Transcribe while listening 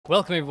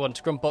Welcome everyone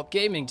to Grumpbot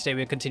Gaming. Today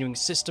we're continuing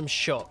System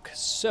Shock.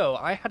 So,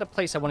 I had a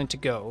place I wanted to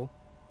go,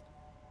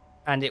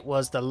 and it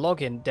was the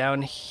login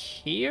down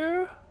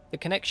here? The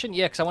connection?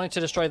 Yeah, because I wanted to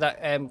destroy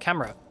that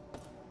camera.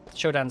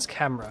 SHODAN's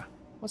camera.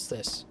 What's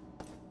this? Is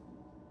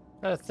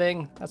that a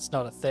thing? That's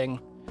not a thing.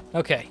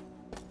 Okay.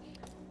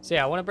 So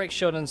yeah, I want to break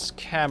SHODAN's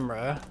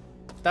camera.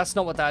 That's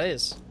not what that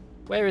is.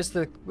 Where's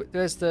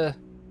the...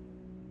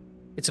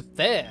 It's up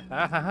there.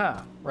 Ah ha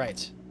ha.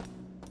 Right.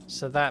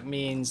 So that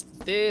means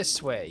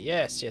this way.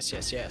 Yes, yes,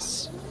 yes,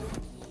 yes.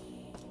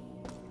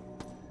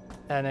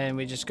 And then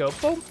we just go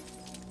boom,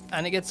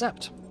 and it gets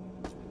zapped.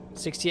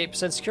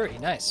 68% security.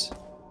 Nice.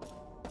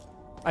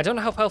 I don't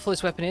know how powerful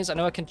this weapon is. I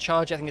know I can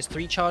charge, I think it's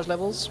 3 charge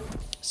levels.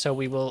 So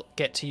we will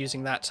get to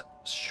using that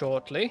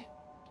shortly.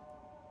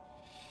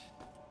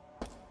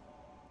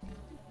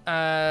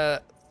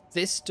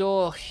 This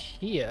door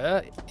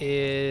here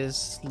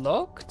is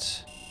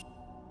locked.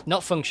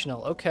 Not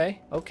functional.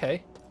 Okay,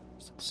 okay.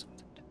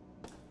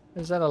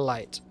 Is that a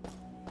light?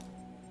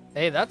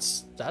 Hey,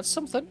 that's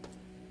something.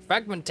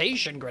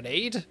 Fragmentation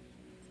grenade.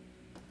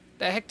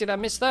 The heck did I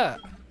miss that?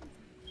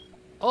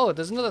 Oh,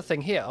 there's another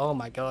thing here. Oh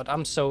my god,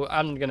 I'm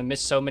gonna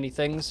miss so many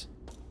things.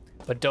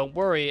 But don't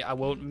worry, I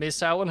won't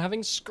miss out on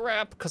having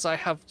scrap because I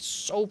have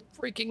so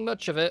freaking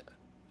much of it.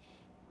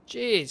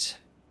 Jeez.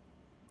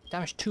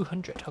 Damage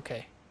 200.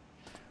 Okay.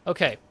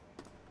 Okay.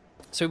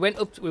 So we went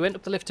up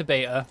the lift to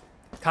beta.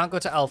 Can't go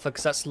to alpha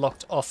because that's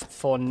locked off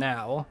for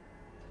now.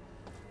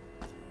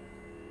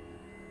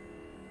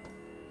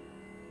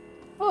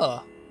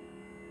 Oh,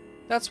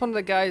 that's one of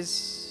the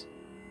guys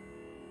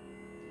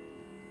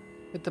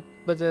with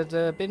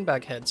the bin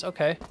bag heads.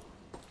 Okay.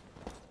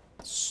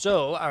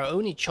 So our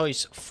only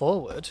choice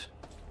forward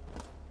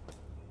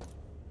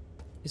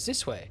is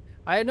this way.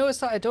 I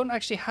noticed that I don't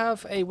actually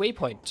have a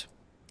waypoint,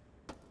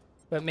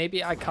 but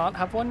maybe I can't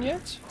have one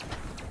yet.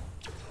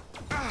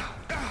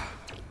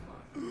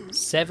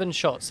 7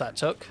 shots that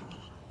took.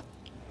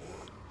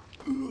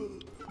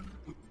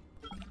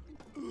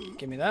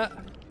 Give me that.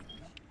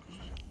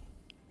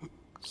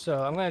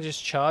 So I'm gonna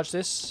just charge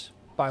this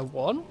by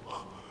 1.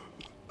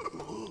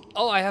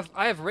 Oh, I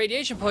have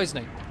radiation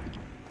poisoning.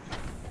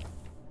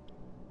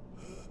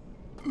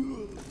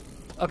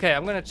 Okay,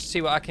 I'm gonna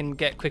see what I can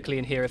get quickly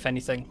in here, if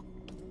anything.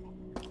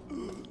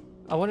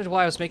 I wondered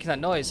why I was making that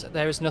noise.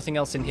 There is nothing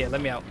else in here.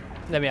 Let me out.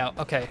 Let me out.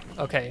 Okay,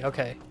 okay,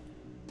 okay.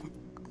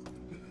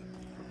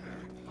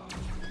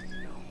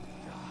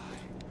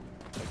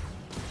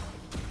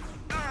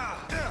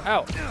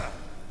 Ow.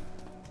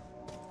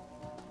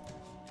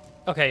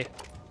 Okay.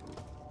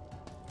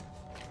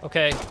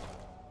 Okay.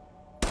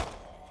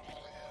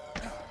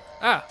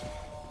 Ah!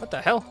 What the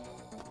hell?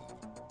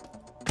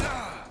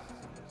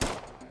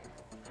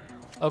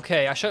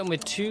 Okay, I shot him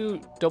with 2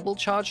 double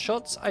charge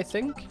shots, I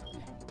think.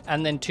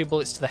 And then 2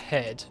 bullets to the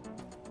head.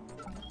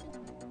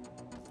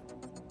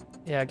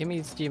 Yeah, give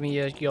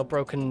me your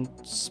broken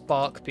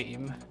spark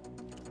beam.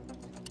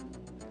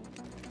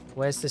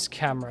 Where's this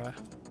camera?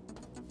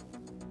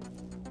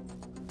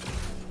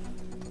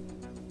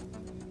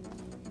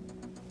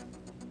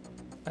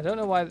 I don't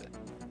know why...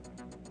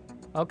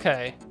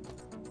 Okay.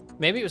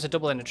 Maybe it was a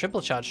double and a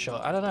triple charge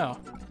shot. I don't know.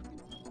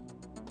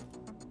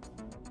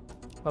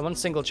 I'm on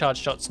single charge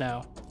shots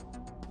now.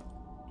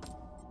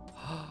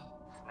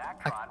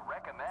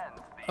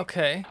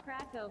 Okay.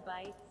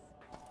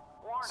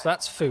 So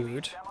that's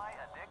food.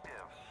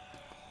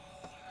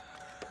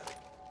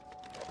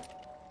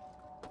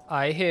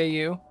 I hear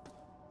you.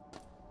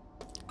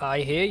 I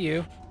hear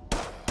you.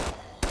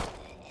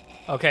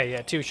 Okay,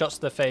 yeah, 2 shots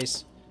to the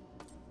face.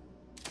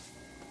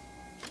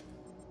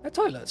 A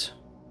toilet.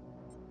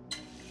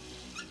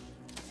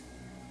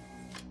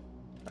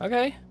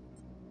 Okay.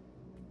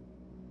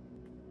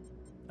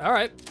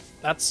 Alright.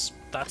 That's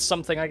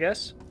something, I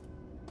guess.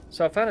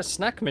 So I found a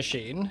snack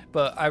machine,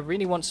 but I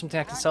really want something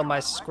I can sell my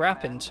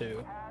scrap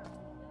into.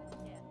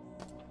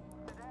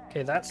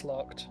 Okay, that's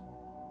locked.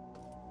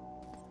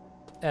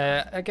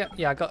 I got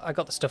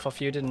the stuff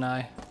off you, didn't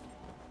I?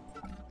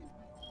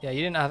 Yeah,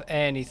 you didn't have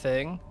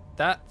anything.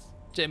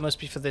 It must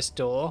be for this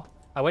door.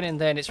 I went in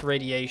there and it's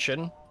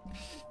radiation.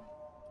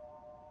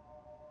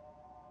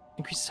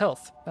 Increases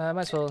health. Might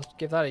as well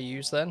give that a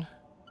use then.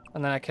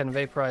 And then I can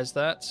vaporize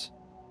that.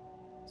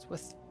 It's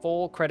worth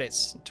 4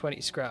 credits,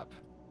 20 scrap.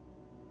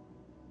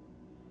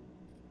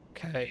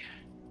 Okay.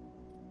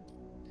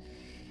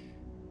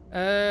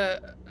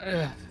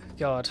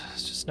 God,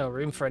 there's just no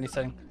room for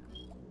anything.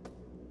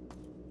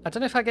 I don't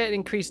know if I get an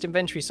increased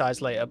inventory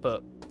size later,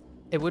 but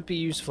it would be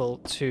useful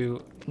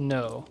to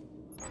know.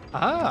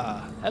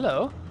 Ah,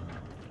 hello.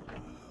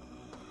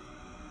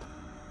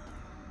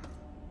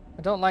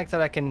 I don't like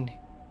that I can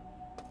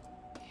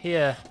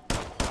hear.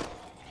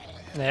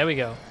 There we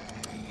go.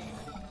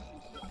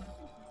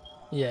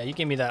 Yeah, you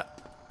give me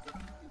that.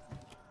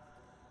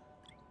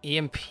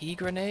 EMP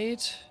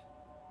grenade.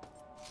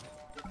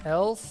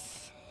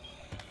 Health.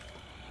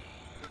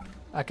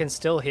 I can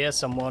still hear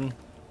someone.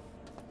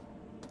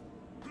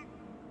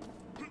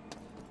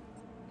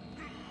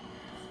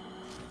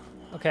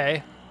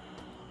 Okay.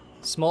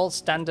 Small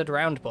standard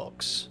round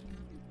box.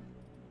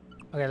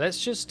 Okay,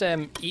 let's just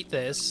eat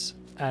this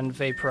and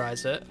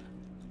vaporize it.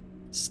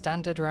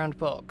 Standard round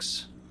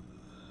box.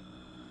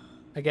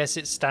 I guess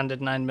it's standard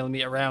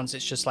 9mm rounds.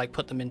 It's just like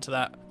put them into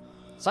that.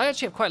 So I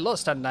actually have quite a lot of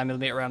standard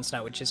 9mm rounds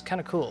now, which is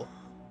kind of cool.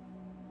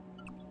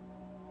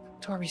 How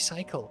do I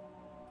recycle?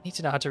 Need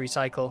to know how to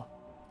recycle.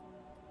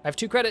 I have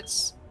 2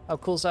 credits. How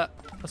cool's that?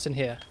 What's in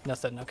here?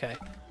 Nothing. Okay.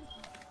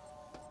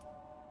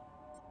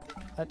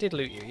 That did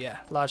loot you, yeah.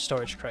 Large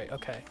storage crate.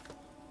 Okay.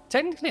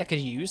 Technically, I could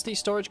use these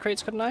storage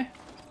crates, couldn't I?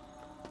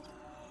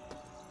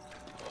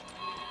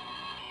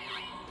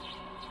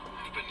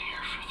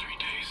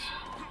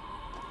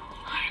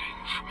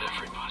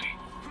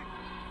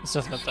 There's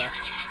nothing up there.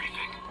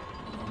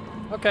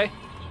 Okay.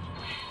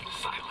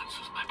 Silence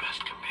is my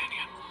best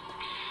companion,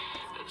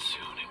 and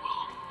soon it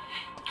will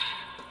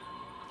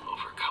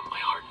overcome my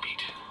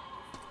heartbeat.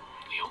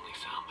 The only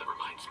sound that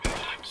reminds me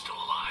that I'm still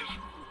alive.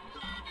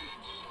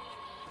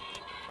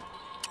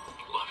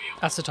 Love you.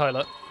 That's the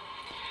toilet.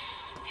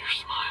 Your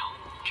smile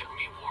kept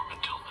me warm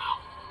until now.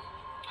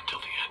 Until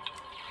the end.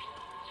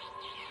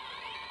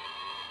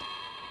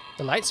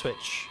 The light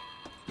switch.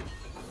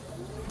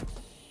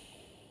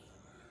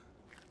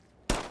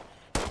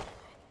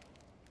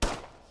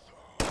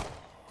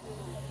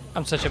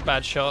 I'm such a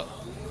bad shot.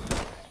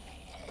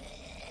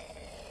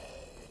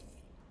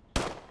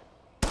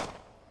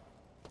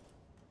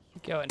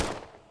 Keep going.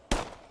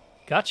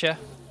 Gotcha.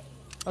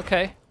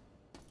 Okay.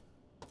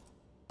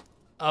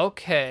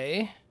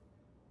 Okay.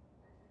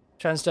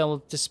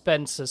 Transdermal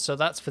dispenser, so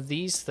that's for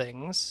these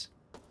things.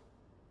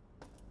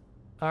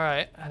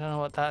 Alright, I don't know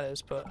what that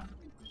is, but...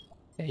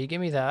 yeah, you give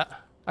me that.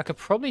 I could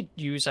probably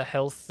use a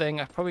health thing.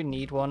 I probably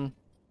need one.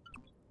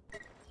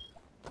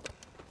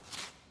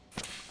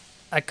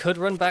 I could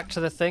run back to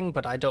the thing,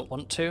 but I don't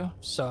want to,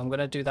 so I'm going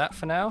to do that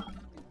for now.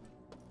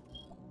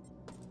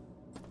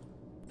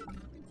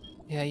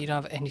 Yeah, you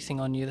don't have anything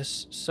on you.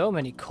 There's so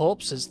many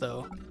corpses,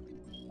 though.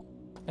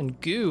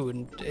 And goo,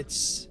 and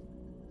it's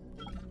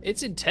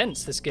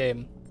intense, this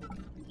game.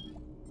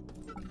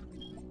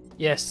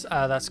 Yes,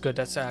 that's good.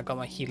 That's I got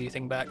my Healy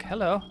thing back.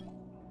 Hello.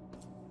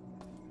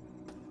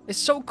 It's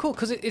so cool,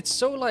 because it's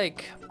so,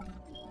 like,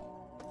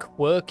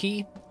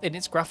 quirky in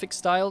its graphic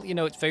style. You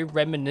know, it's very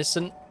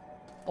reminiscent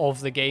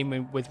of the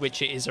game with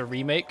which it is a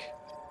remake,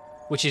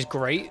 which is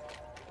great,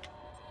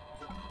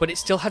 but it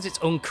still has its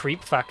own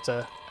creep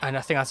factor, and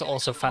I think that's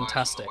also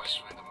fantastic.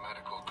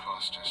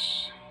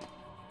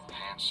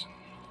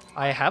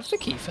 I have the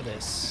key for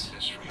this.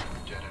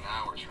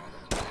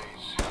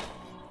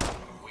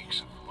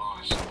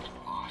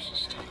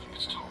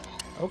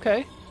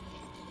 Okay.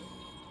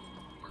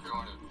 We're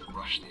going to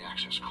rush the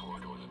access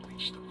corridor that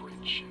leads to the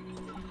bridge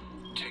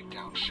and take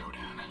down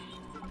SHODAN.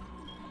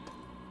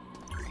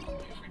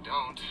 If we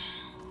don't,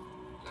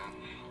 then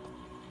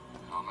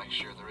I'll make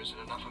sure there isn't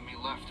enough of me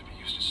left to be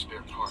used as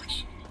spare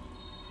parts.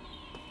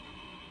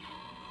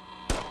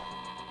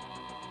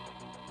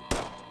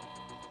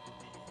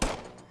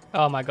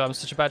 Oh my god, I'm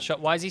such a bad shot.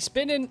 Why is he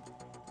spinning?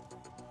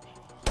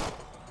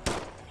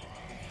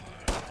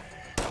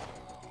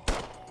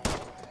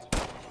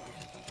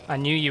 I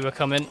knew you were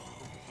coming.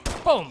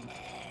 Boom!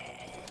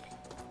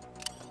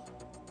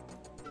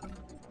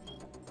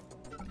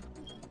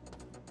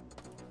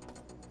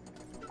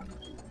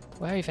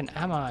 Where even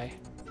am I?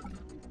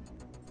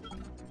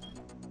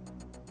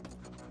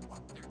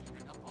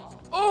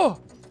 Oh!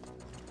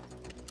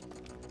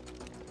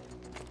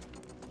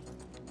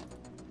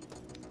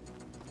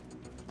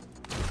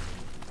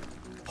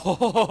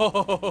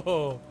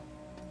 Oh!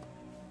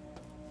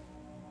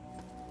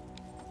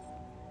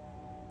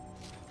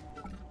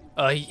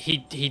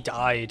 He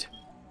died.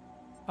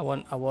 I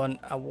want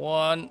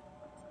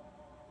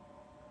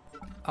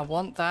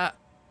that.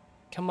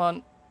 Come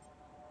on.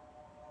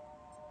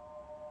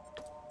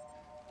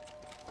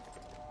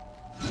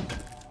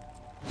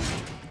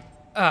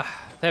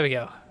 Ah, there we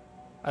go.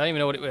 I don't even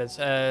know what it was.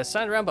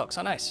 Standard round box.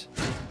 Oh, nice.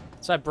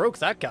 So I broke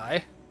that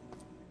guy.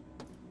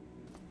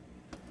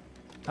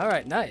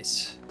 Alright,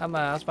 nice.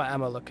 How's my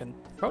ammo looking?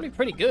 Probably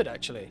pretty good,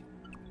 actually.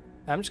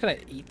 I'm just going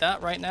to eat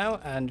that right now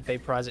and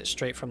vaporize it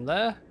straight from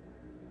there.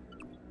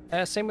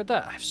 Same with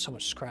that. I have so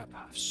much scrap. I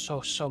have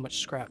so much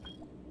scrap.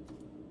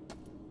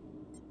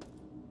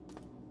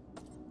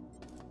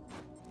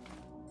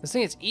 The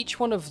thing is, each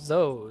one of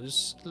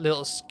those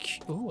little...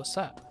 Ooh, what's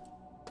that?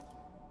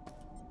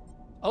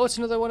 Oh, it's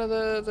another one of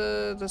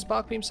the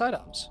spark beam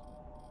sidearms.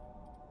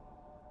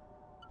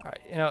 Alright,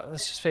 you know,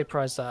 let's just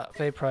vaporize that.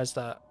 Vaporize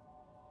that.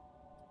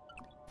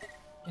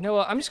 You know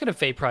what? I'm just going to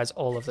vaporize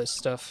all of this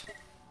stuff.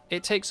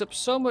 It takes up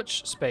so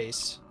much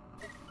space.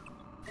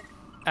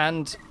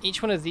 And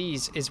each one of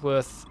these is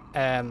worth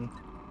 10.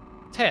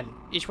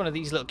 Each one of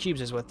these little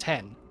cubes is worth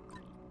 10.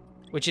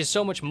 Which is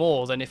so much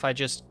more than if I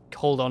just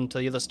hold on to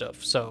the other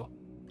stuff, so...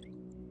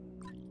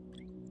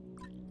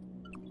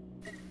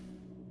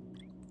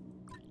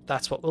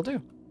 that's what we'll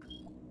do.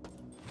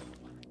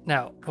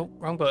 Now, oh,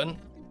 wrong button.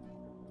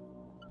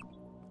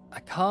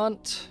 I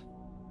can't...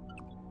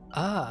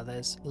 Ah,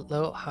 there's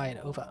low, high, and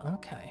over.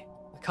 Okay.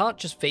 I can't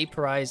just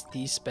vaporize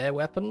these spare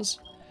weapons,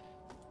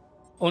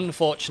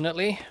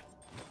 unfortunately.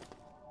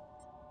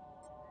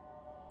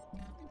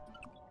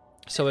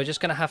 So we're just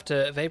going to have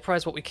to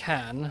vaporize what we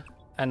can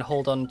and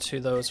hold on to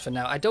those for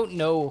now. I don't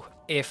know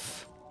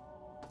if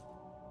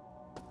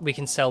we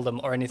can sell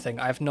them or anything.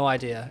 I have no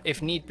idea.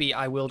 If need be,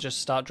 I will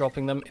just start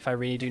dropping them if I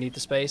really do need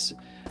the space.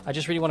 I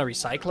just really want a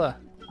recycler.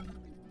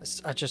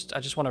 I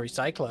just want a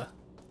recycler.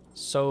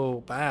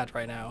 So bad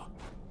right now.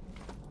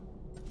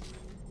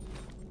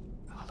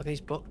 Oh, look at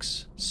these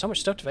books. So much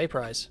stuff to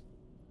vaporize.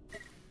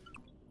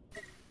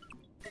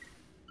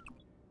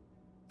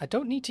 I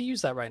don't need to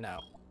use that right now.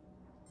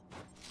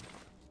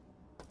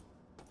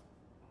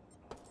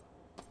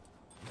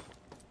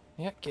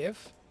 Yeah,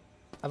 give.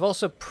 I've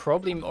also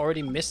probably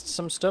already missed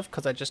some stuff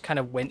because I just kind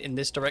of went in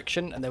this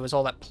direction and there was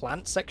all that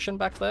plant section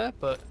back there,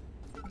 but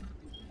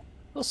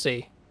we'll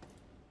see.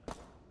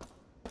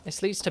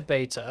 This leads to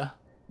beta.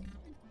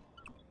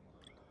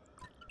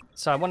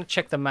 So I want to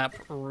check the map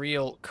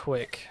real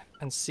quick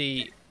and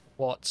see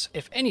what,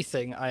 if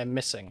anything, I am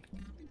missing.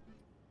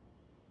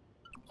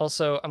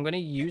 Also, I'm going to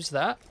use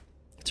that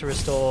to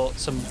restore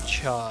some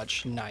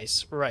charge.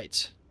 Nice.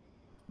 Right.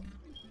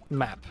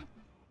 Map.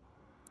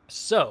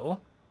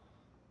 So,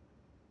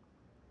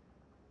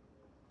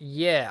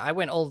 yeah, I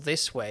went all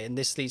this way, and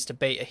this leads to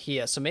beta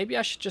here. So maybe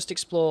I should just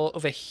explore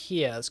over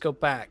here. Let's go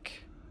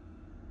back.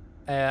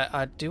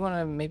 I do want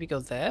to maybe go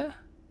there.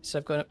 Instead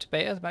of going up to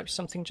beta, there might be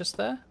something just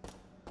there.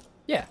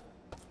 Yeah.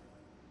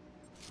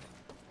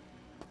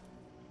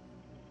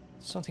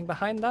 Something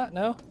behind that?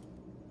 No?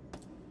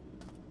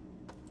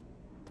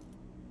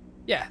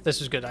 Yeah, this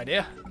was a good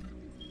idea.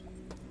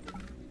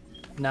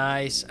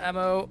 Nice.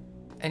 Ammo.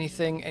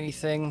 Anything,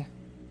 anything.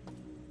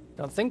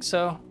 Don't think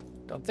so.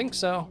 Don't think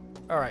so.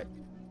 Alright.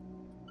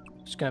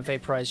 Just gonna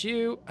vaporize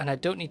you, and I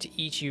don't need to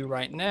eat you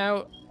right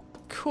now.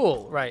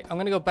 Cool. Right, I'm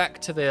gonna go back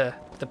to the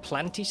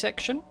planty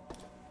section.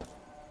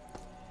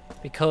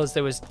 Because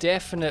there was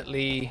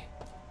definitely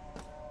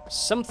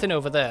something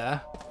over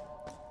there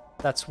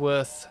that's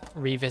worth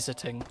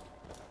revisiting.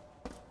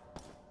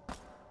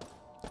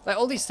 Like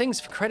all these things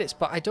for credits,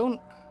 but I don't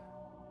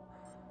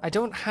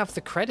have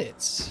the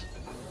credits.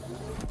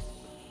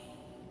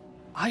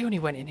 I only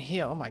went in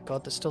here. Oh my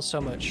god, there's still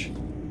so much.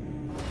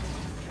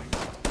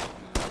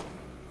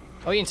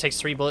 Oh, Ian takes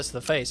 3 bullets to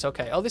the face.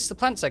 Okay. Oh, this is the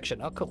plant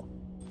section. Oh, cool.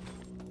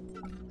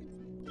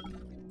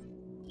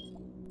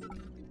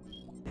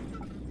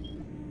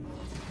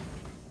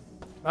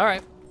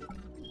 Alright.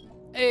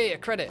 Hey, a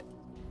credit.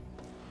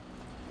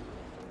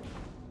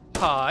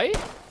 Hi.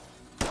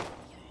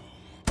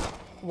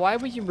 Why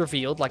were you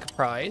revealed like a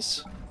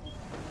prize?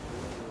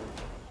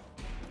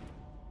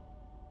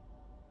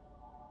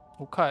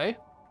 Okay.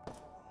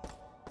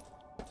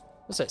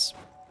 What's this?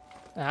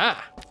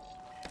 Ah.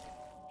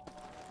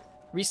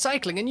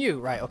 Recycling and you.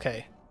 Right,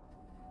 okay.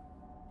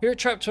 Here at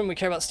Trapton, we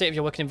care about the state of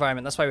your working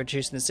environment. That's why we're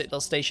introducing the Citadel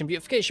Station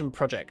Beautification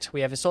Project.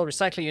 We have installed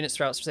recycling units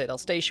throughout Citadel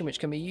Station, which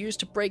can be used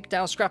to break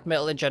down scrap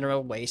metal and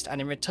general waste, and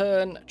in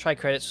return, try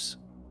credits,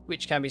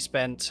 which can be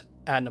spent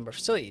at a number of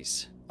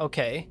facilities.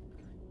 Okay.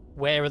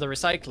 Where are the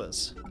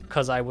recyclers?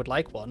 Because I would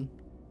like one.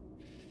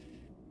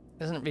 It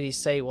doesn't really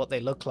say what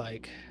they look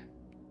like.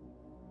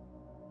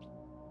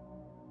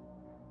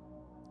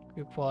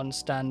 Group 1,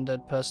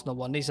 standard, personal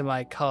 1. These are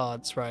my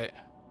cards, right.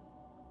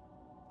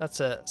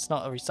 It's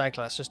not a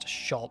recycler, it's just a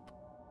shop.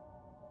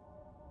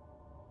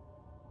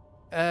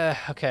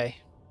 Okay.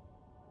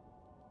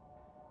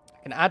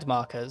 I can add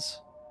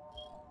markers,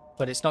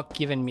 but it's not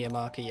giving me a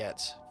marker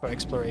yet for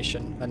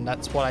exploration, and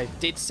that's what I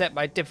did set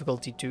my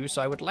difficulty to,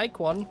 so I would like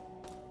one.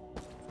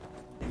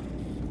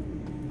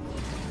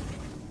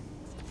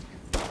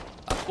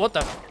 What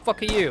the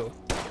fuck are you?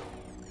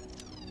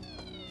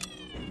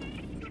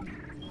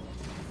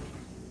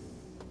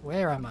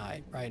 Where am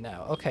I right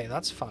now? Okay,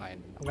 that's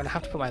fine. I'm gonna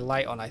have to put my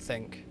light on, I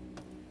think.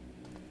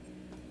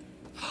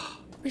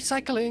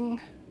 Recycling!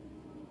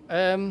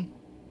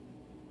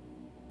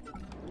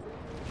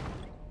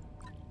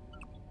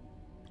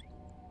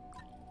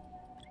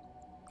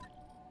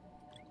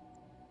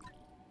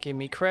 Give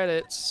me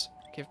credits.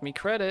 Give me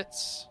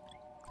credits.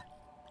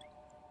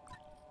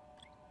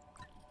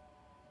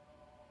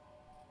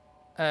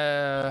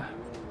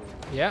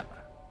 Yeah.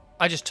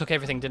 I just took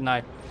everything, didn't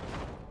I?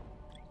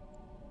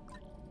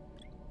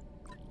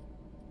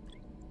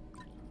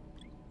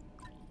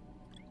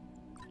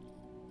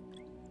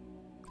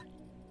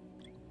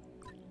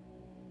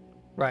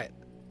 Right.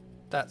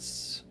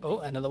 That's... Oh,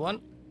 another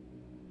one.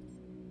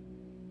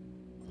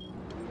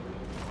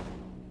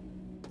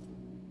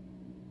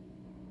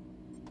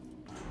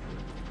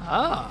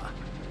 Ah.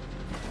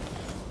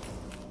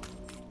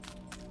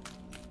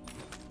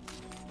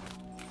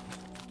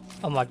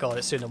 Oh my god,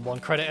 it's doing them 1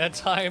 credit at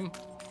a time.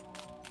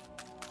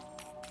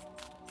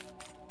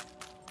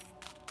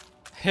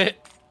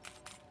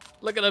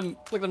 Look at them.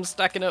 Look at them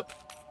stacking up.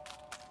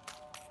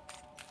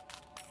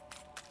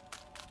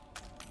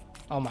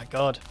 Oh my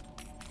god.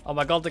 Oh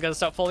my god, they're gonna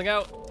start falling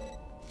out.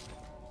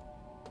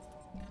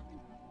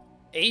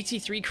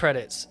 83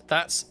 credits.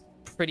 That's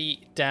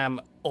pretty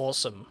damn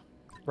awesome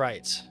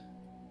Right.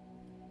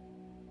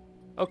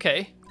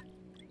 Okay.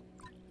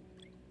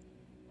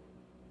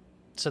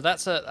 So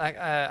that's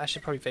I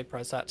should probably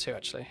vaporize that too,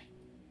 actually.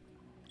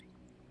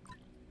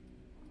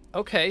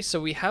 Okay, so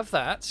we have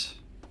that.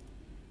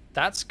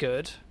 That's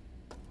good.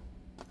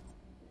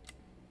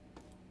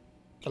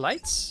 The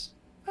lights?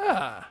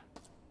 Ah.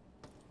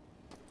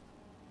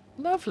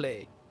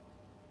 Lovely.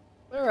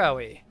 Where are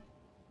we?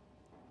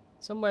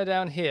 Somewhere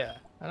down here.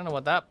 I don't know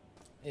what that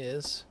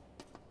is.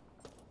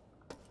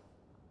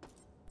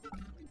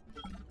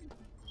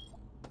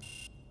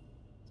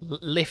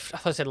 Lift. I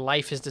thought I said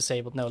life is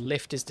disabled. No,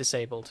 lift is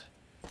disabled.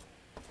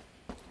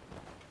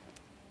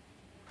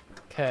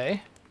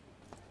 Okay.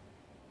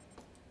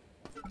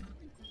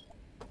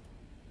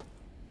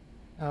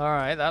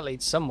 Alright, that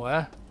leads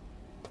somewhere.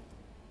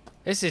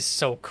 This is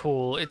so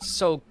cool. It's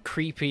so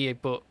creepy,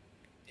 but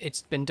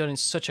it's been done in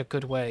such a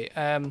good way.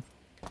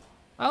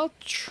 I'll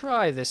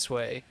try this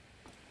way.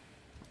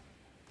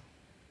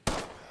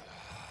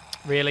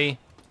 Really?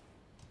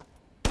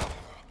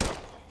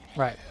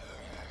 Right.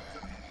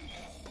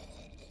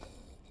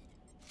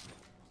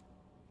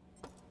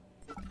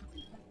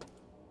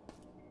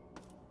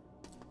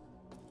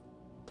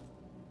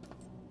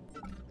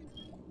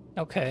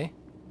 Okay.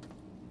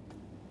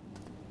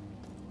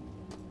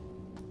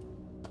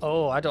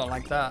 Oh, I don't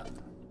like that.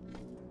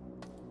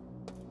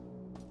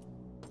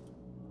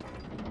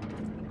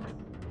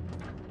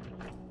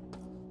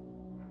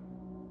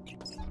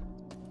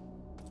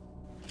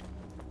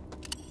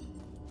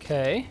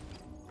 Okay.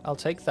 I'll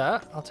take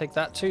that. I'll take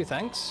that too,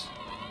 thanks.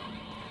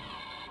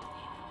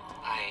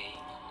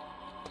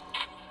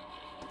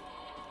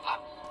 I'm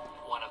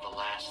one of the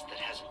last that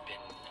hasn't been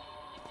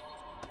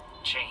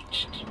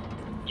changed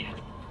yet.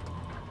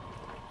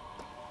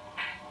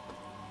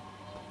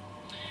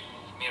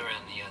 Mira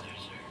and the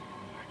others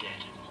are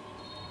dead.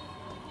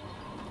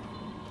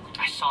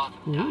 I saw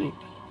them die,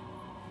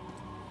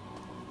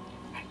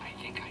 but I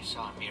think I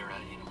saw Mira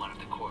in one of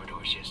the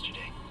corridors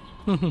yesterday.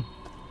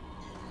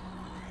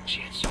 She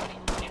had so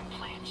many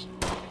implants.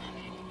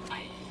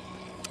 I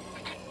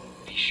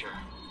couldn't be sure.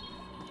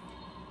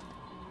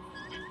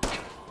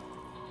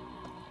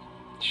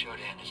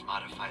 SHODAN has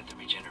modified the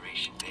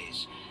regeneration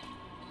phase,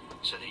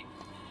 so they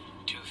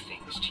do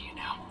things to you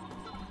now.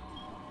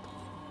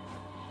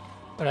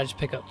 What did I just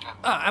pick up?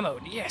 Ammo,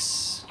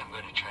 yes! I'm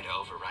going to try to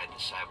override the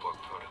cyborg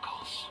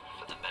protocols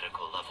for the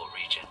medical level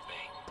regen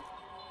bay.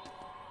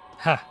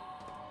 Ha!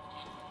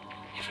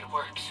 If it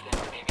works,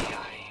 then maybe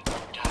I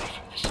won't die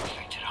from this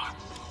infected arm.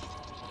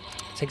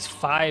 It takes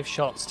 5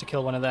 shots to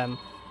kill one of them.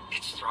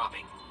 It's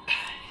throbbing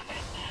and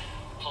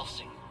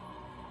pulsing.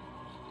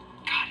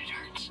 God, it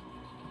hurts.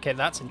 Okay,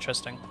 that's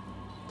interesting.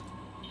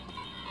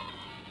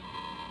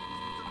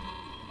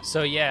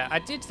 So yeah,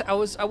 I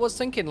was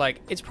thinking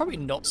like it's probably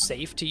not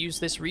safe to use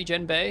this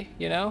regen bay,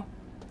 you know?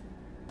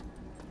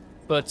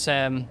 But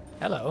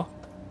hello.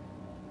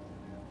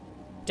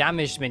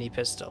 Damaged mini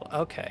pistol.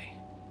 Okay.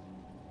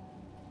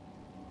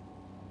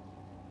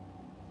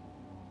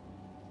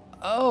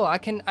 Oh, I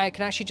can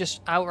actually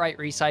just outright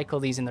recycle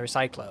these in the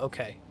recycler.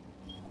 Okay.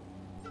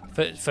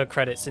 For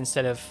credits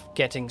instead of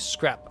getting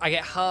scrap. I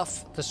get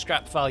half the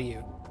scrap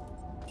value.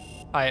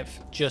 I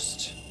have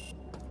just...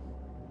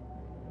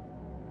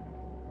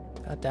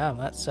 God damn,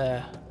 that's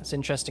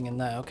interesting in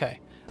there. Okay.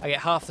 I get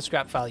half the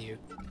scrap value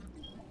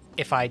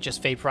if I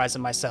just vaporize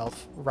them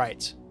myself.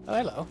 Right. Oh,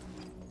 hello.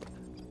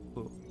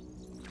 Ooh.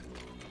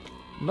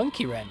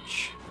 Monkey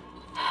wrench.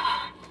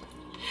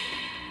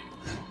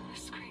 The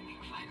screaming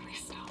finally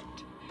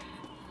stopped.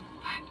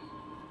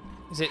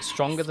 But Is it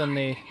stronger than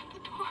the...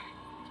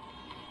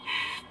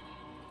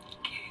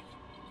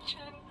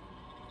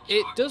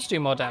 It does do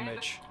more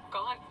damage.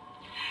 Gone.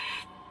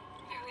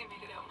 Barely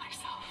made it out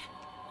myself.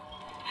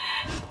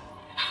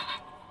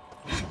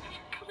 Never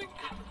coming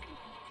back.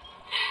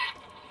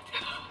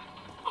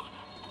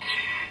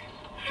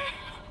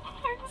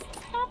 Why is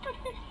this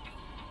happening?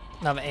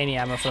 I don't have any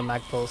ammo for the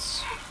mag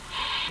pulse.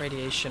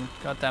 Radiation.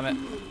 God damn it.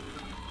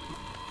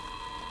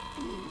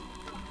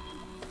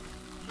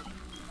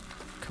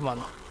 Come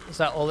on. Is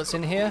that all that's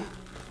in here?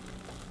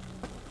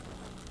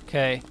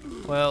 Okay.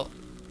 Well,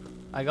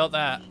 I got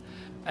that.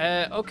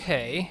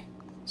 Okay.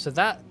 So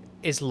that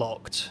is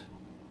locked.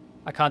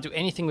 I can't do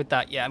anything with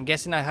that yet. I'm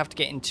guessing I have to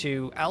get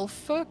into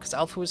Alpha, because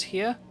Alpha was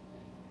here.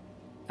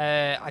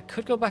 I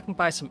could go back and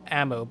buy some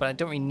ammo, but I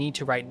don't really need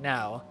to right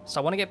now.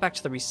 So I want to get back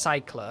to the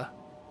recycler,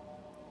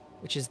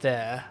 which is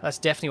there. That's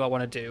definitely what I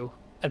want to do.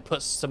 And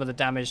put some of the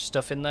damaged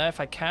stuff in there if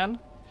I can.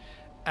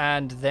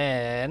 And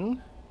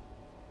then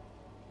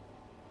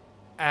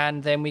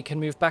we can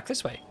move back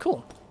this way.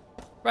 Cool.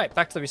 Right,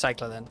 back to the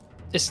recycler then.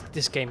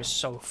 This game is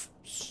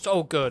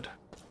so good.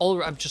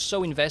 I'm just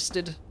so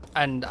invested,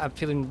 and I'm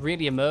feeling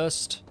really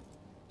immersed.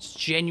 It's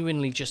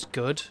genuinely just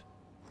good.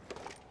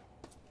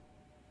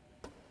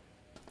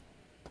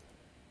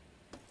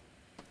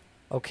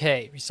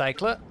 Okay,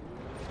 recycler.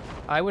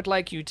 I would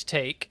like you to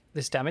take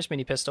this damaged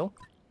mini pistol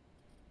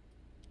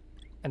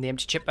and the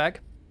empty chip bag,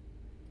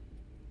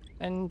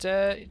 and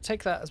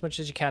take that as much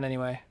as you can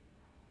anyway.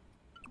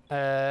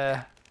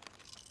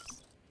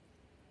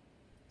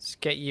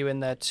 get you in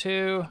there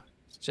too.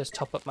 Just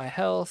top up my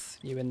health.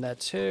 You in there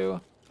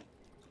too.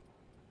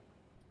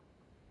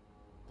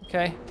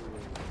 Okay.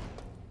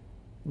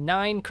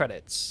 9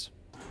 credits.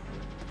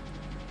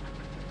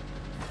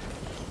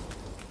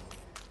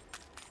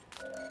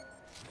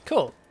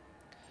 Cool.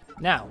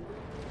 Now,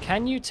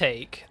 can you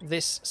take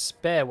this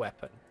spare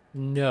weapon?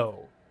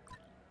 No.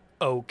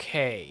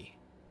 Okay.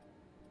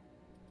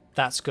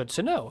 That's good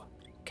to know.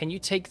 Can you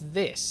take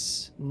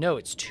this? No,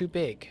 it's too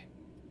big.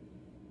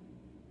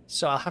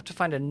 So I'll have to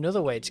find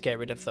another way to get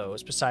rid of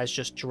those besides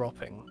just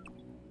dropping.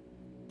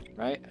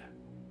 Right?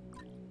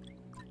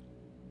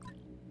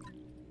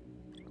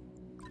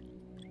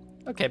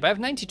 Okay, but I have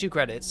 92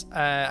 credits.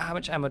 How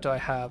much ammo do I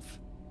have?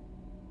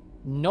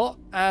 Not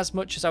as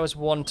much as I was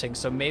wanting,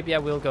 so maybe I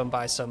will go and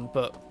buy some,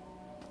 but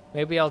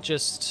maybe I'll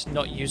just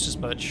not use as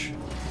much.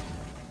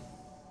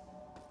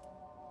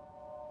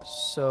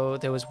 So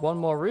there was one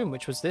more room,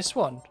 which was this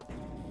one.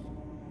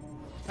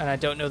 And I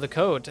don't know the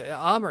code.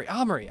 Armory,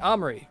 armory,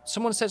 armory.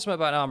 Someone said something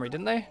about an armory,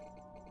 didn't they?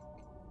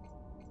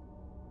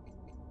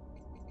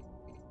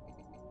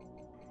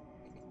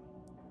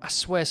 I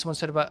swear someone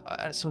said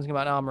about something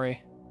about an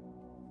armory.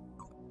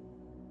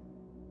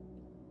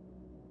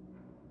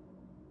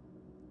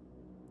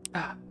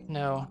 Ah,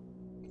 no.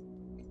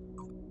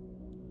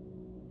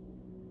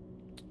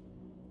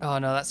 Oh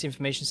no, that's the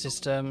information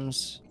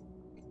systems.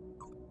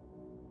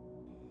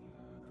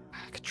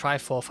 I could try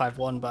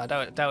 451, but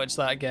I doubt it's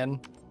that again.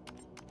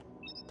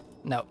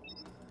 No.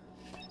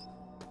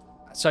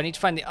 So I need to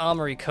find the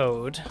armory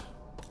code.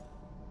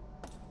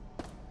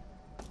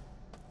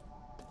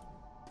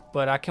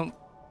 But I can...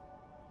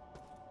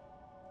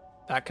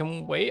 That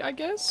can wait, I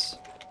guess?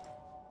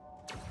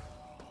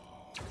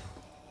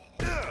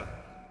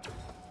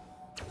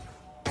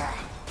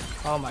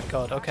 Oh my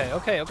god, okay.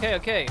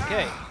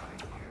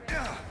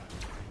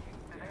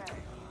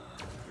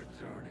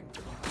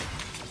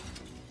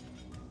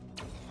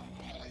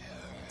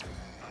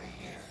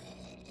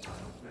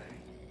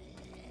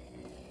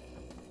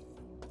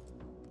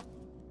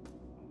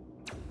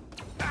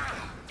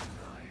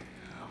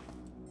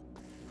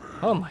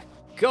 Oh my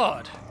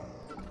god.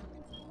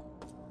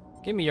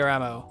 Give me your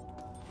ammo.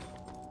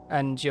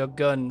 And your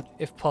gun,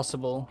 if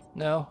possible.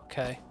 No?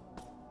 Okay.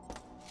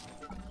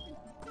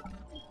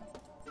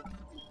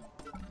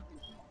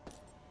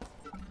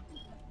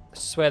 I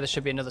swear there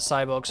should be another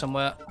cyborg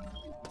somewhere.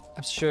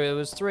 I'm sure it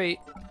was 3.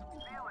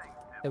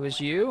 There was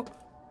you.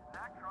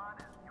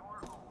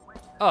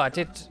 Oh, I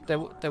did.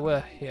 There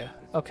were here.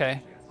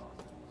 Okay.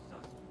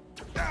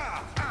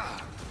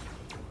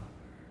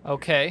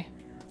 Okay.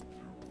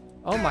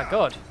 Oh my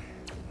god.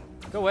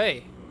 Go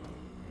away.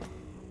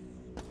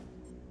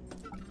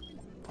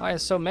 Why are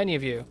so many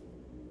of you?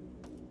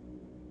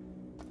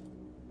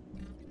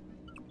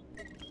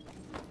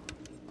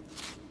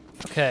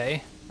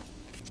 Okay.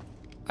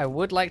 I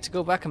would like to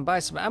go back and buy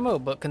some ammo,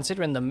 but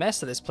considering the mess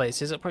that this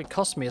place is, it'll probably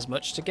cost me as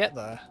much to get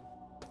there.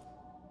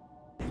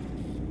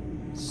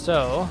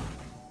 So,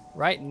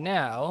 right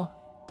now,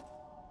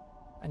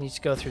 I need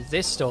to go through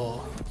this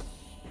door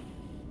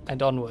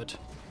and onward.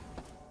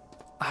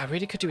 What I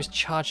really could do is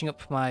charging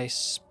up my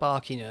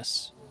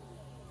sparkiness.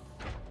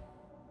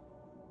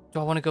 Do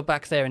I want to go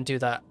back there and do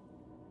that?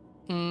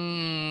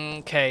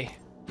 Okay.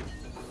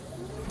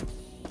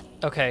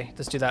 Okay,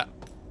 let's do that.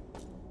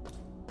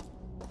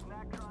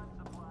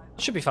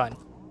 Should be fine.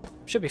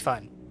 Should be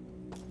fine.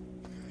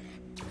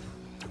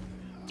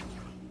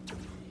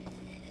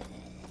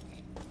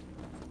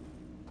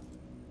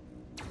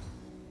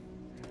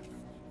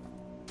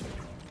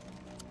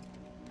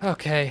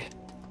 Okay.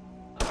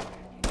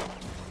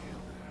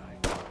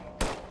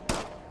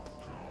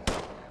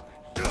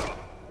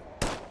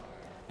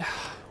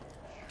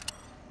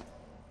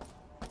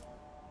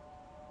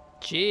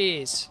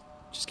 Jeez.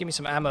 Just give me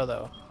some ammo,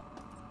 though.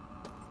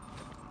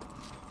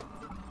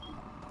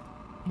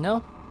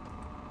 No?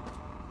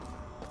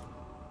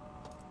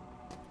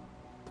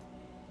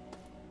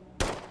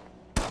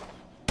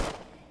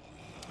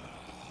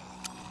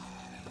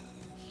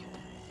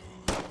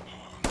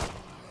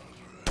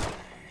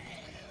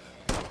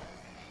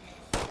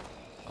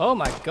 Oh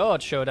my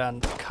god,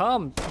 Shodan.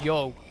 Calm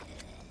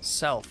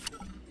yourself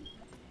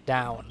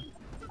down.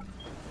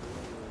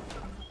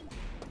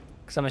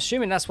 Because I'm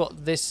assuming that's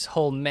what this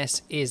whole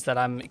mess is that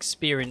I'm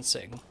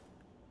experiencing.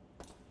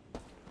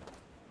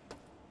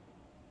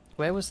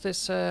 Where was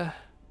this? I've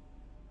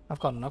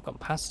gone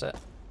past it.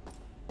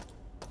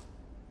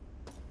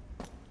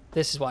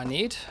 This is what I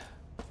need.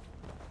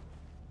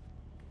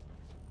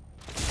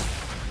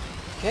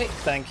 Okay,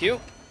 thank you.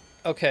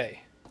 Okay.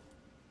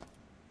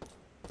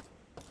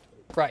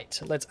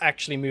 Right, let's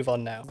actually move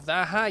on now.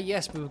 Aha,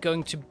 yes, we were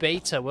going to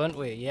beta, weren't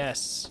we?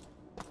 Yes.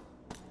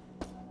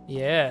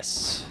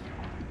 Yes.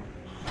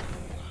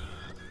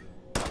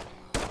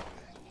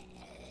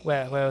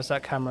 Where was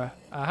that camera?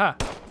 Aha.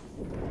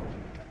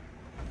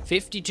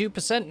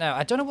 52% now.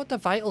 I don't know what the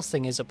vitals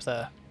thing is up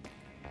there.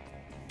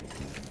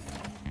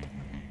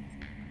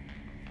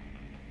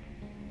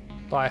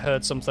 But I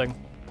heard something.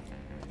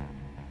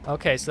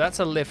 Okay, so that's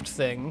a lift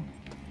thing.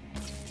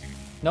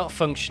 Not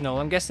functional.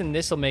 I'm guessing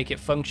this will make it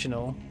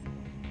functional.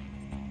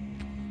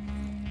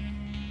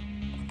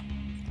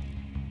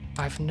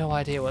 I have no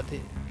idea what the...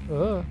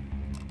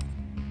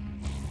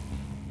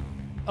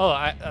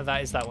 Oh,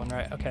 that is that one,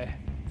 right? Okay.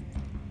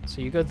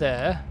 So you go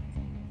there.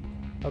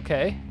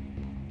 Okay.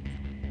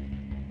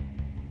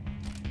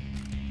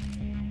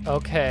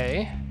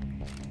 Okay.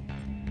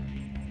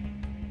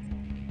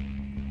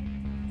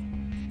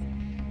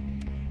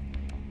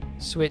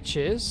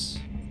 Switches.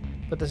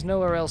 But there's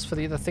nowhere else for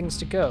the other things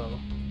to go.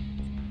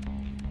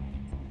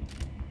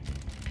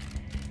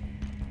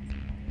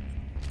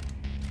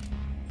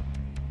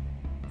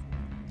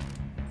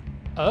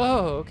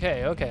 Oh,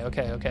 okay. Oh,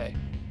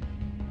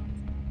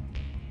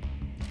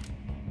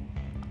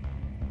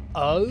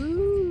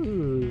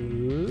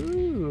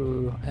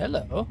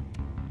 hello.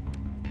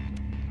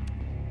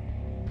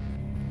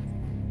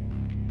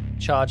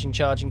 Charging.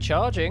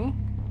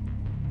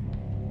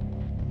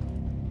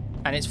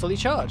 And it's fully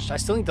charged. I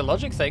still need the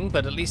logic thing,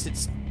 but at least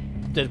it's...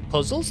 the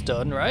puzzle's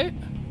done, right?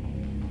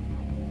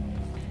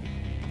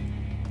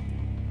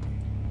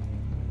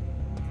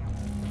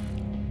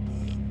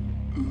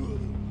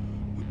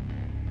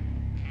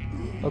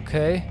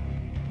 Okay.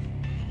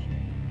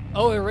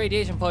 Oh,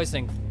 irradiation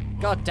poisoning.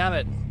 God damn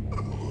it.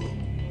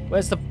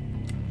 Where's the...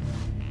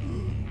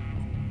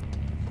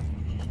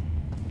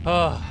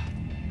 Oh.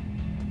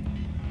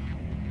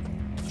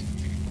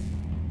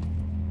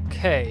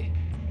 Okay.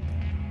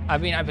 I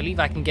mean, I believe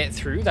I can get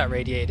through that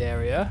radiated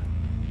area.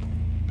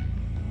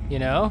 You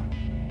know?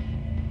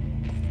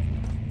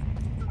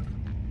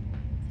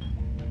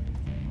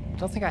 I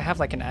don't think I have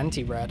like an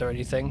anti-rad or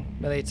anything.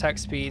 Melee attack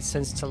speed,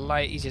 sense to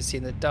light, easy to see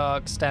in the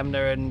dark,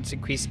 stamina and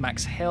increased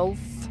max health.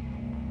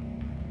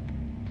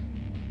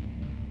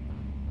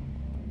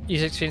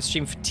 User experience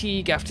extreme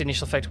fatigue after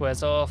initial effect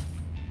wears off.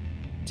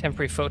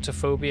 Temporary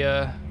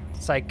photophobia.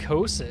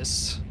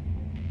 Psychosis.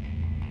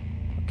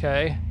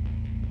 Okay.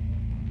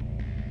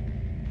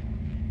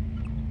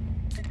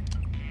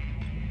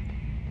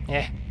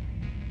 Yeah.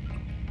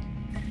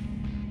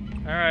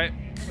 Alright,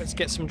 let's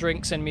get some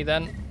drinks in me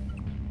then.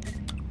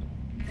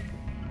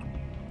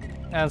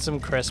 And some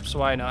crisps,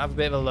 why not? Have a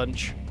bit of a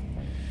lunch.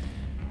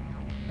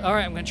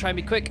 Alright, I'm gonna try and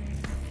be quick.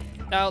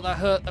 Ow, that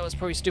hurt. That was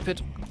probably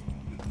stupid.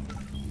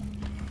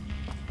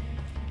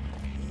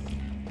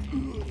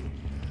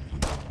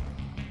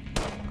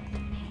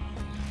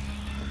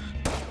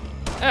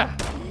 Ah!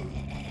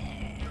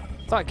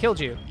 Thought I killed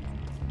you.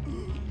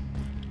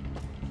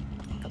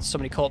 Got so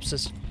many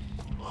corpses.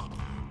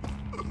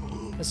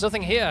 There's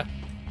nothing here.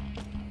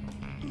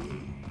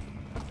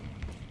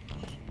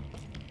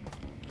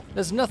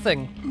 There's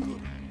nothing.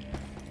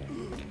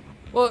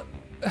 What?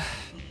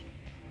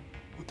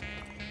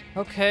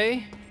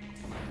 Okay.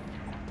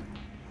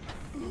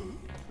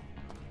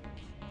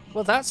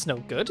 Well, that's no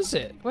good, is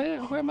it? Where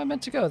am I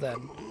meant to go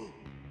then?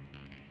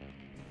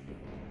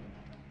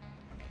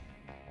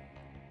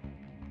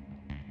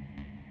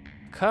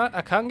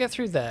 I can't get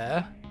through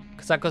there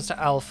because that goes to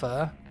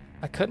alpha.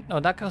 I couldn't. No,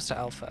 that goes to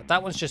alpha.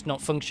 That one's just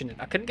not functioning.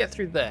 I couldn't get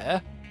through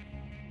there.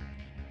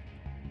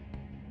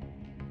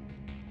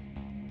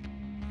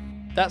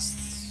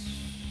 That's...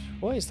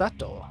 what is that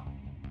door?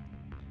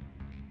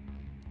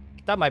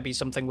 That might be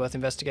something worth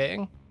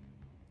investigating.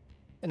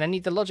 And I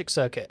need the logic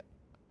circuit.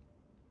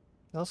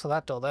 Also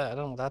that door there. I don't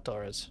know what that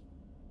door is.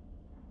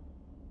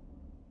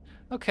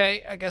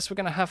 Okay, I guess we're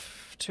going to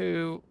have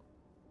to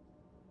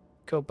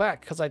go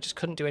back because I just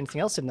couldn't do anything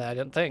else in there, I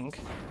don't think.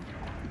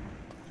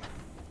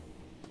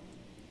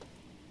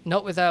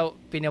 Not without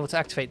being able to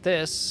activate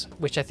this,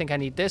 which I think I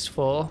need this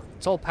for.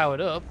 It's all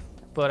powered up,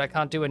 but I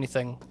can't do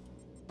anything.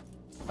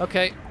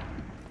 Okay.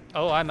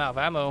 Oh, I'm out of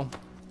ammo.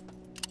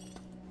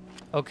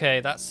 Okay,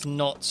 that's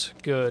not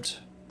good.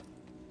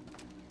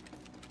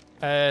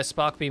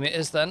 Spark beam it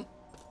is then.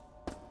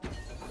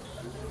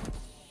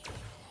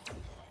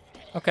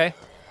 Okay.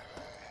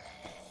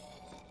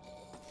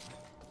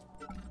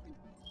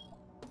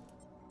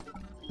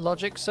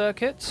 Logic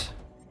circuit.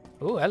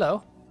 Oh,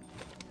 hello.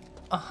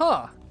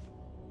 Aha.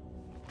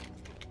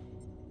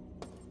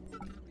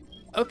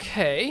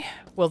 Okay.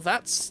 Well,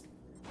 that's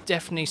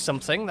definitely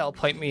something that'll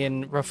point me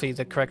in roughly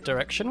the correct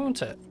direction,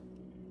 won't it?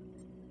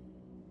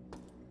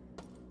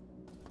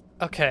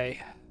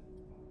 Okay.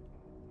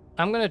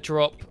 I'm going to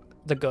drop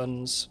the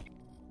guns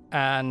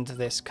and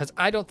this, because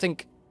I don't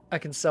think I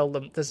can sell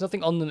them. There's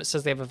nothing on them that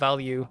says they have a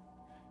value.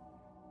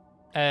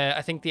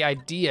 I think the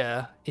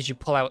idea is you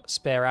pull out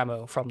spare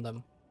ammo from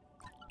them.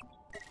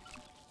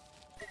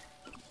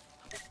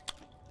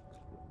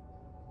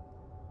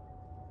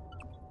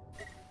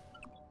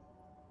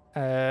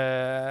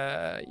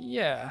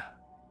 Yeah.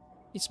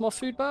 Need some more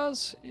food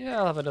bars? Yeah,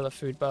 I'll have another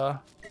food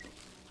bar.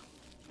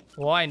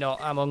 Why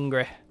not? I'm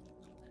hungry.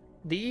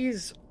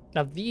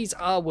 Now these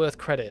are worth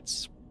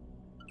credits.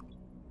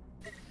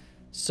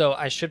 So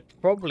I should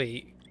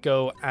probably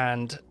go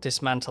and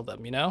dismantle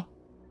them, you know?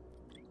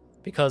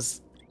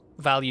 Because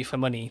value for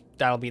money,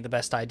 that'll be the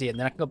best idea. And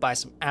then I can go buy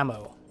some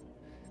ammo.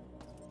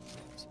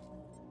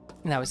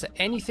 Now, is there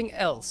anything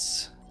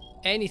else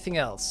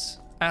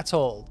at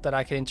all that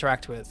I can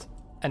interact with?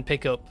 and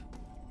pick up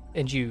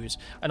and use.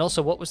 And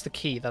also, what was the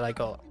key that I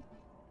got?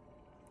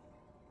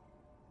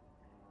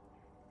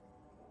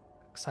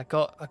 Because I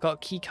got a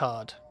key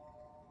card.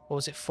 What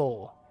was it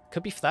for?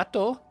 Could be for that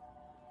door.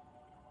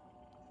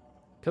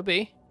 Could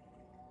be.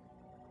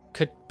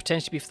 Could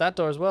potentially be for that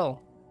door as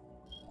well.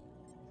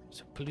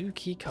 So blue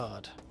key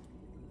card.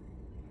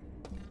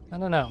 I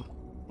don't know.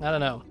 I don't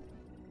know.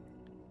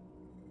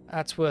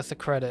 That's worth a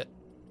credit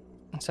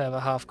instead of a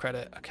half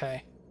credit.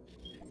 Okay.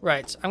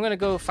 Right, I'm going to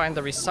go find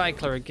the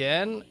recycler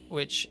again,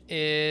 which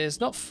is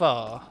not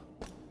far.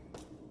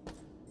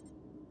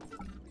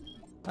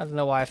 I don't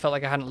know why I felt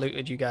like I hadn't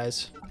looted you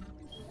guys.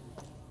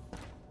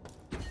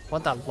 I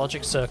want that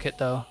logic circuit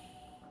though.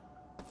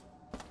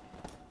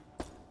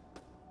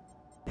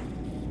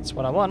 That's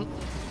what I want.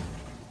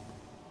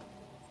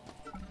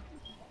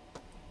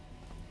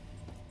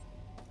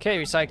 Okay,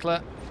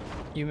 recycler.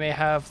 You may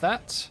have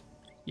that.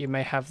 You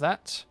may have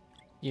that.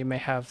 You may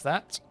have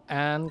that.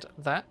 And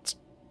that.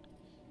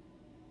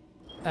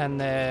 And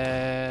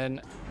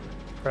then...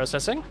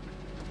 processing.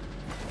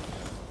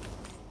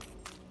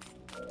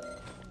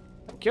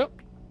 Thank you.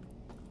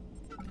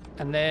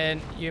 And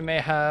then you may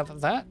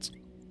have that.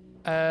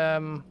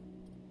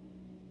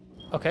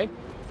 Okay.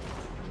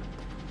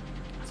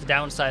 It's a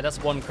downside.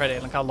 That's 1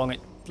 credit. Look how long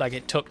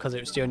it took because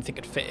it was the only thing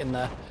that could fit in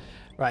there.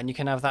 Right, and you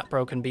can have that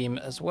broken beam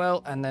as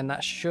well, and then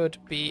that should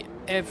be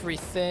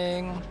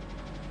everything.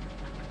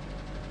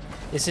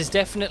 This is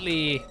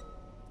definitely... I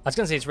was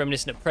going to say it's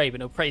reminiscent of Prey, but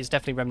no, Prey is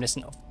definitely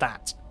reminiscent of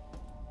that.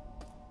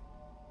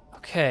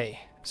 Okay,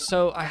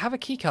 so I have a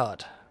key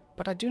card,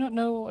 but I do not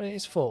know what it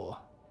is for.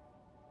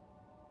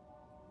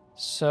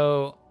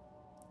 So,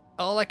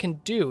 all I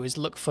can do is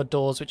look for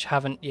doors which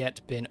haven't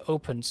yet been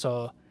opened.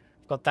 So,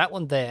 I've got that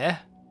one there.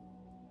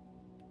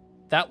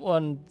 That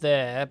one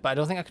there, but I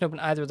don't think I can open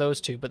either of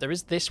those two. But there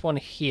is this one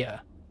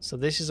here. So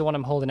this is the one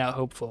I'm holding out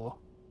hope for.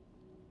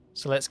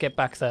 So let's get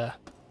back there.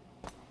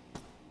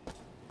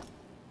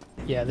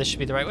 Yeah, this should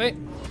be the right way.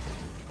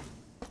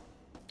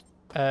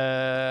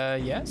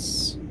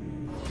 Yes.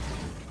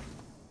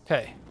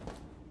 Okay.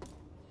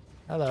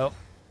 Hello.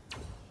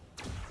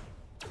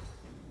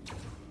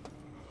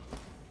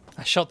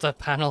 I shot the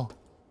panel.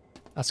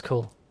 That's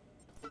cool.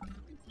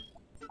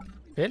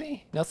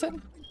 Really?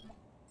 Nothing?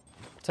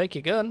 Take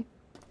your gun.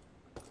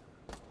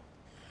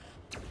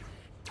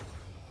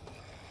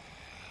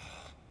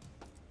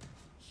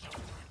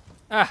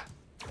 Ah.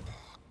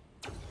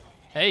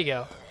 There you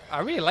go. I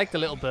really like the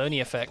little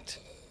Bernie effect.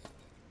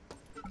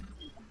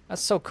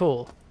 That's so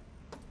cool.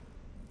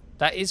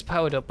 That is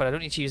powered up, but I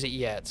don't need to use it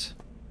yet.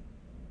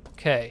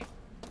 Okay.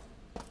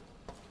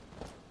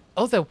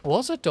 Oh, there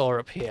was a door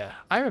up here.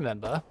 I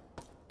remember.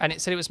 And it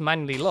said it was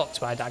manually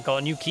locked, but I got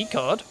a new key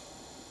card.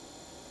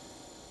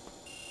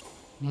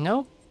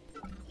 No.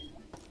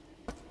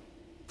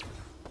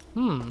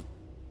 Let's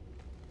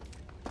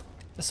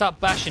start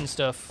bashing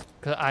stuff.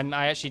 Because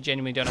I actually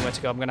genuinely don't know where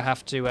to go. I'm going to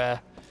have to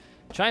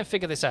try and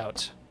figure this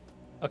out.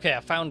 Okay, I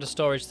found a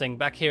storage thing.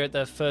 Back here at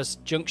the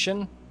first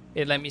junction,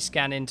 it let me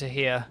scan into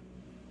here.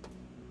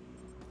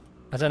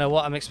 I don't know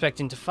what I'm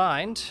expecting to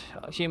find.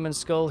 Human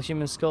skull,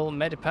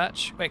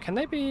 medipatch. Wait, can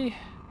they be...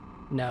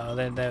 No,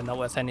 they're not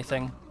worth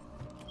anything.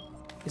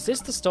 Is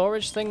this the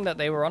storage thing that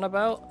they were on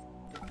about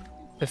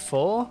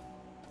before?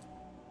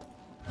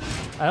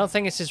 I don't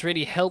think this has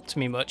really helped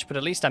me much, but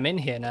at least I'm in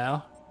here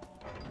now.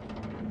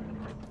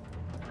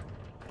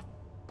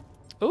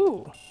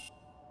 Ooh.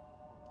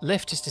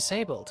 Lift is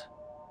disabled.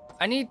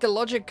 I need the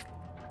logic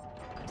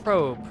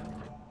probe.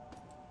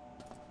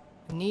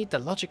 I need the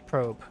logic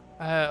probe.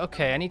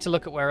 Okay, I need to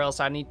look at where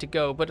else I need to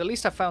go, but at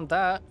least I found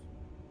that.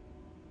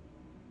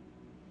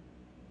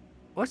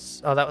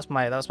 What's... Oh, that was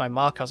my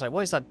mark. I was like,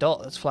 what is that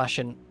dot that's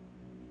flashing?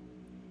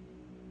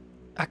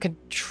 I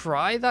could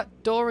try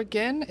that door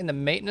again in the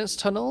maintenance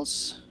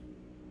tunnels.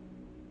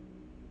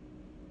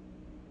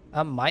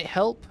 That might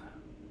help.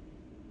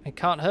 It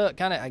can't hurt,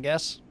 can it, I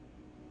guess?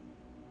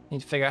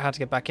 Need to figure out how to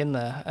get back in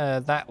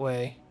there. That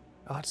way.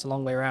 Oh, it's a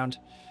long way around.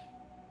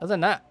 Other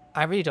than that,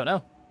 I really don't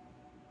know.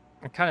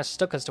 I'm kind of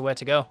stuck as to where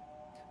to go.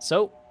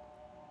 So,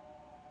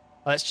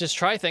 let's just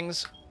try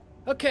things.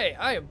 Okay,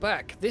 I am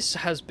back. This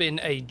has been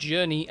a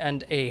journey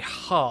and a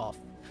half.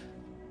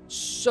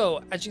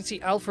 So, as you can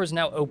see, Alpha is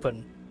now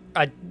open.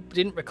 I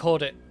didn't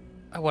record it,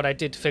 what I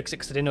did to fix it,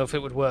 because I didn't know if it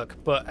would work.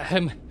 But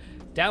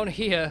down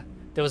here,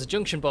 there was a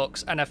junction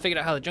box, and I figured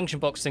out how the junction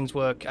box things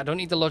work. I don't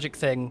need the logic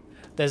thing.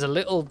 There's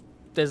little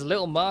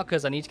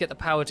markers. I need to get the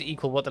power to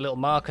equal what the little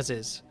markers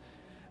is.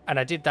 And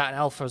I did that, and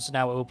Alpha is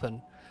now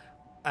open.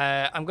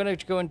 I'm going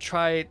to go and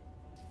try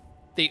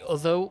the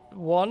other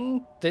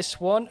one, this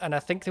one, and I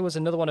think there was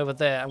another one over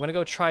there. I'm going to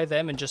go try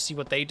them and just see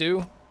what they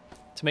do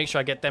to make sure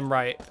I get them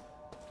right.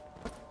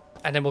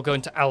 And then we'll go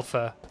into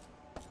Alpha.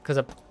 Because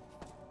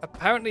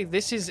apparently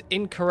this is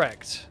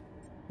incorrect.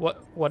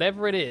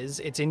 Whatever it is,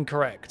 it's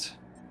incorrect.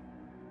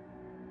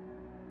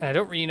 And I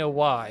don't really know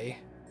why.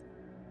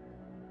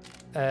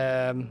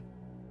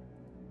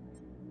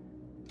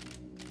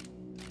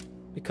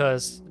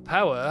 Because the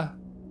power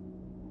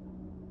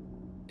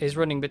is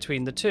running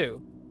between the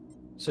two.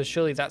 So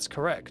surely that's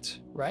correct,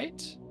 right?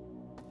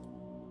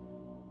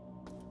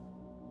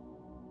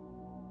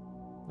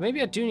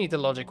 Maybe I do need the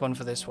logic one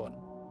for this one.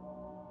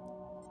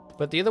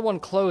 But the other one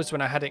closed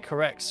when I had it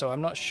correct, so I'm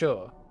not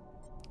sure.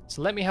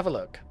 So let me have a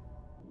look.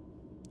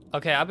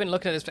 Okay, I've been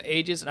looking at this for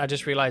ages, and I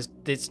just realized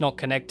it's not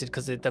connected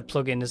because the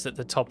plugin is at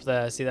the top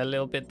there. See that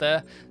little bit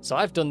there? So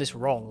I've done this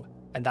wrong,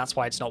 and that's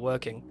why it's not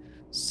working.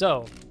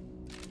 So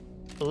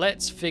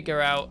let's figure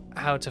out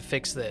how to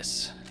fix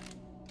this.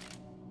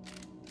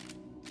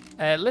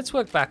 Let's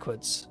work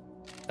backwards.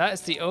 That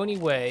is the only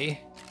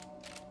way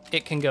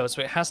it can go,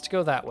 so it has to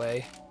go that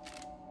way.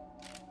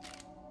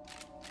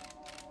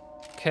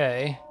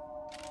 Okay.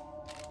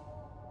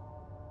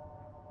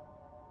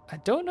 I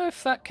don't know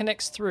if that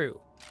connects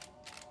through.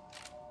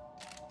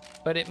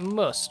 But it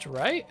must,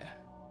 right?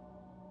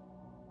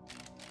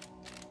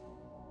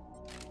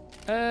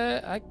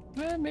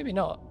 Maybe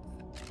not.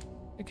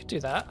 I could do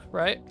that,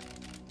 right?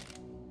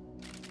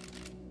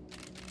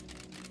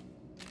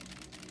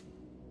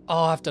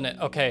 Oh, I've done it.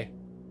 Okay.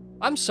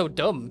 I'm so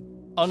dumb,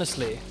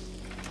 honestly.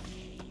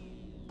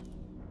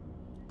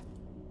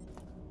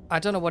 I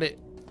don't know what it...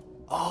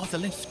 Oh, the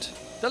lift.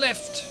 The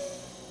lift!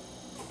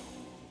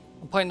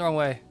 I'm pointing the wrong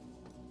way.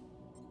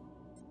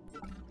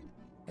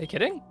 Are you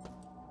kidding?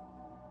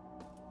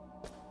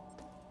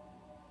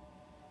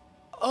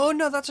 Oh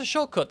no, that's a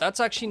shortcut. That's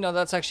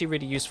actually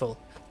really useful.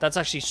 That's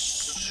actually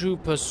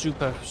super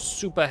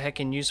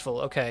heckin'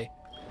 useful. Okay.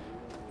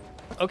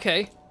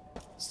 Okay.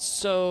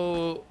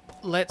 So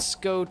let's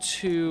go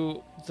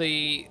to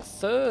the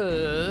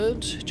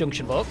third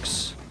junction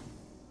box.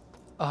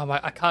 Oh my,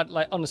 I can't,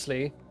 like,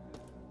 honestly,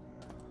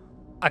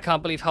 I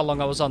can't believe how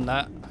long I was on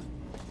that.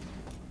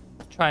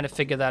 Trying to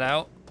figure that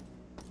out.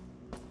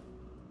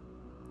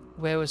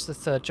 Where was the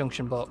third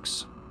junction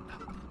box?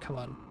 Come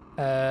on.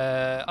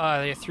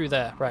 They're through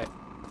there, right.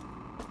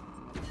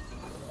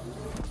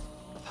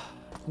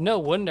 No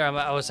wonder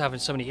I was having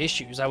so many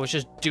issues. I was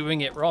just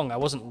doing it wrong. I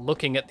wasn't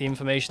looking at the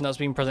information that was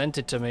being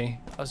presented to me.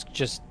 I was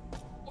just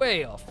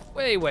way off.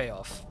 Way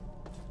off.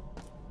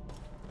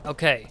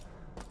 Okay.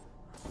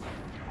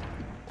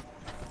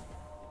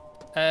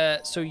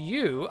 So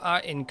you are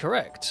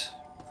incorrect.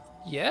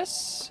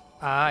 Yes?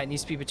 It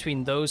needs to be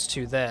between those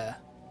two there.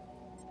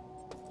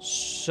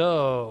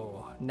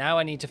 So, now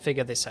I need to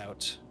figure this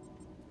out.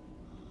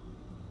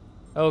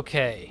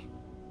 Okay.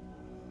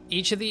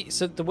 Each of these,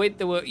 so the way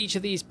there were, each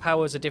of these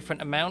powers a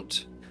different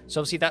amount.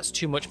 So obviously that's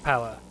too much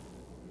power.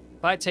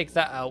 If I take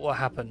that out, what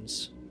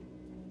happens?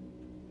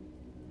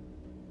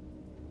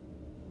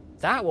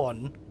 That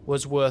one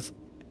was worth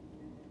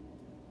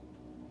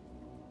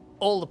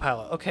all the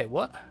power. Okay,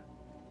 what?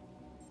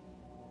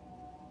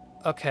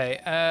 Okay,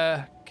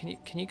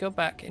 can you go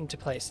back into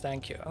place?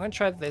 Thank you. I'm gonna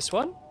try this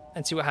one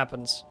and see what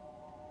happens.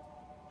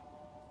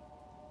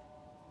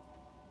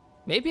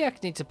 Maybe I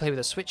need to play with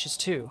the switches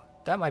too.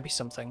 That might be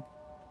something.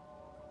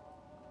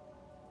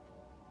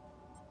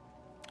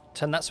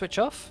 Turn that switch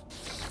off.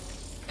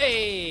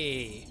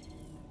 Hey!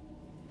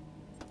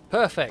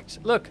 Perfect.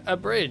 Look, a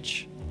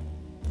bridge.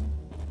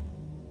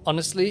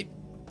 Honestly,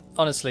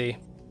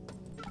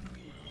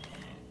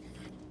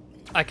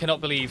 I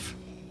cannot believe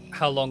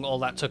how long all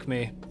that took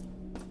me.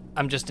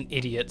 I'm just an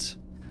idiot.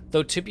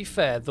 Though to be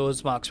fair,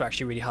 those marks are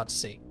actually really hard to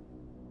see.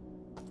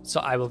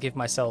 So I will give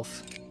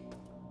myself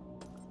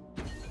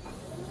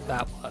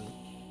that one.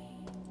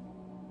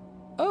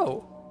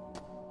 Oh.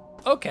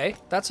 Okay,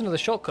 that's another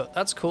shortcut.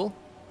 That's cool.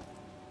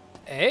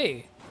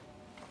 Hey.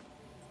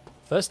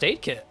 First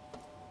aid kit.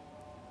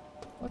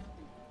 What?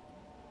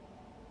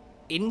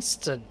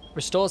 Instant.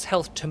 Restores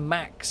health to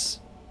max.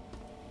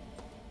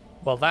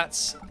 Well,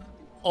 that's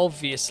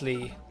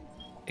obviously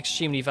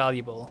extremely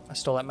valuable. I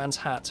stole that man's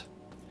hat.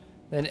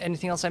 Then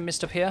anything else I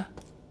missed up here?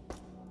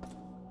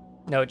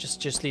 No, it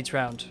just leads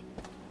round.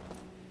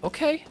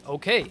 Okay.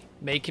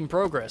 Making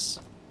progress.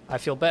 I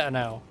feel better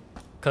now.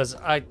 Because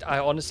I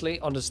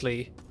honestly,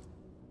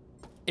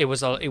 it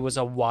was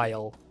a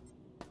while.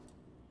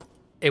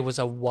 It was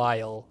a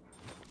while.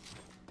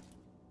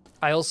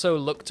 I also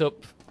looked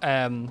up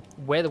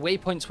where the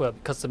waypoints were,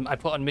 because I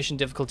put on mission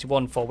difficulty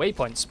 1 for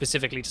waypoints,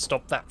 specifically to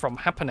stop that from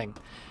happening.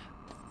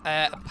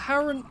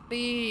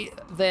 Apparently,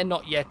 they're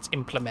not yet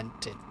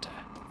implemented.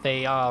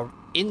 They are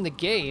in the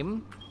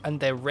game, and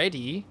they're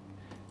ready.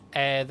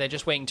 They're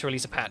just waiting to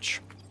release a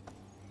patch.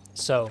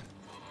 So.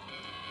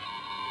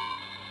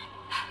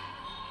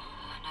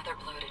 Another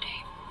blow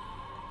today.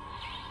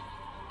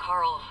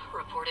 Carl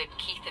reported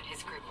Keith and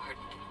his group are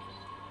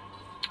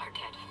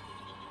dead.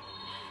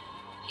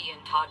 He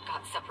and Todd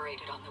got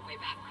separated on the way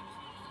back.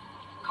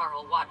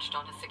 Carl watched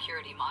on a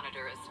security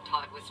monitor as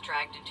Todd was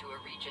dragged into a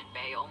region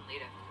bay only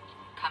to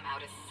come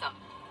out as some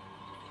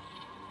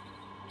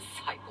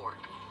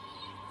cyborg.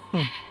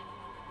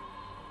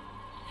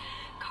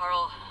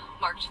 Carl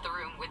marked the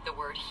room with the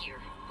word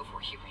 "here" before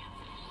he ran.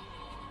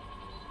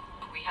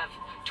 We have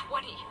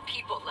 20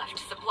 people left.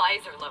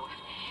 Supplies are low.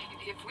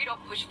 If we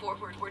don't push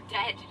forward, we're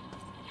dead.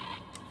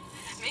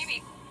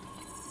 Maybe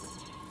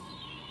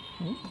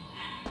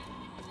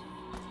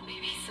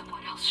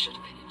someone else should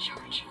have been in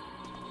charge.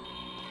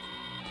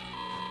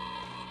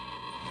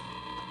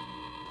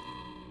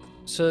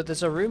 So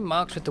there's a room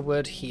marked with the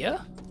word here?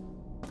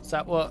 Is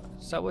that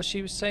what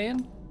she was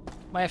saying?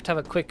 Might have to have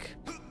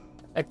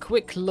a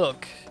quick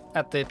look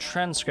at the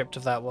transcript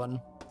of that one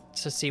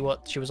to see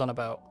what she was on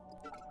about.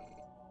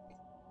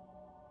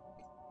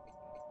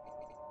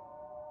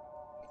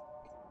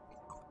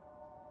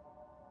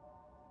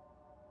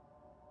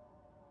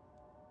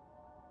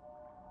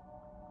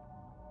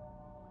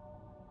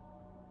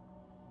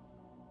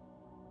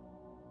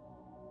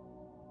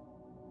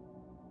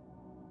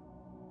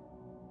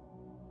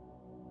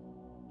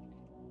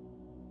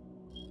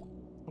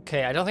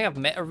 Okay, I don't think I've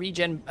met a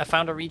regen. I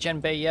found a regen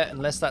bay yet,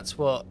 unless that's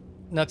what.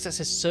 No, because that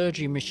says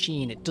surgery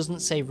machine. It doesn't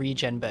say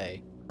regen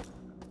bay.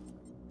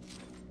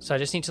 So I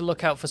just need to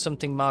look out for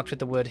something marked with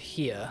the word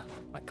here.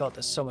 My God,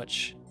 there's so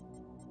much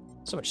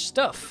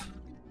stuff.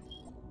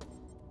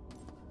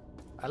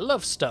 I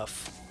love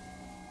stuff.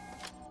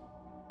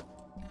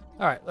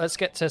 All right, let's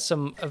get to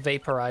some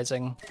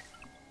vaporizing.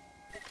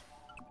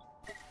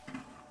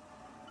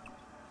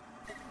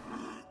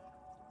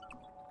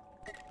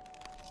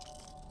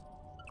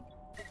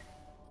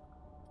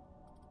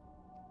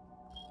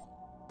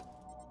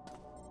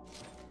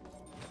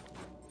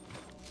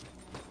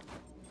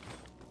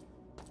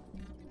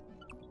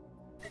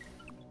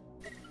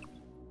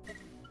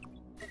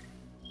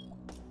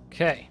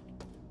 Okay.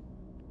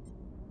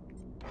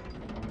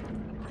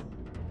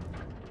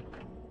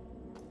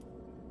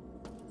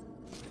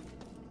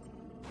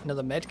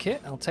 Another med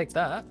kit. I'll take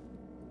that.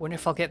 Wonder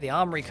if I'll get the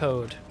armory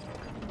code.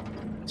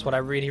 That's what I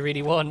really,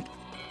 really want.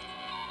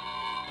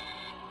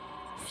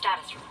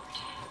 Status report.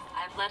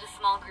 I've led a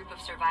small group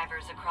of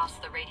survivors across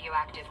the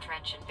radioactive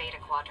trench in Beta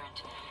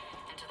Quadrant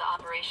into the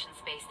operations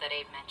base that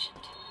Abe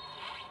mentioned.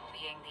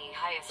 Being the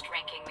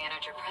highest-ranking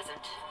manager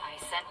present, I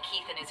sent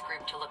Keith and his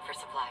group to look for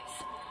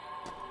supplies.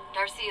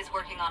 Darcy is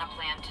working on a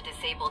plan to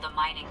disable the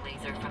mining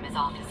laser from his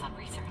office on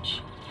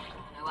research.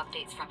 No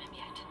updates from him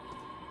yet.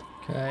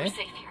 Okay. We're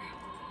safe here.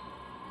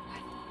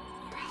 But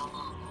for how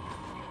long?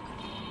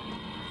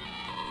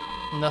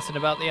 Nothing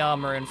about the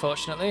armor,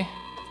 unfortunately.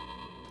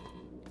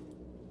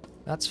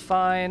 That's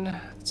fine.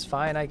 It's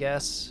fine, I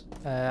guess.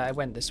 I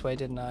went this way,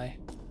 didn't I?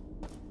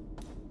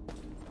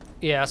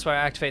 Yeah, that's where I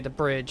activated the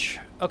bridge.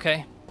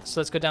 Okay, so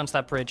let's go down to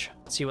that bridge,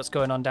 see what's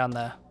going on down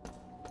there.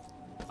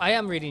 I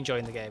am really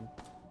enjoying the game.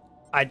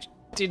 I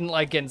didn't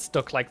like getting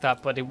stuck like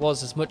that, but it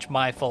was as much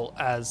my fault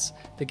as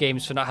the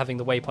game's for not having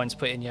the waypoints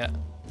put in yet.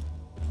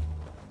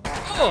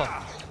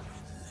 Oh!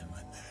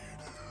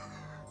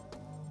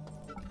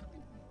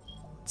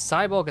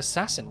 Cyborg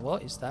assassin,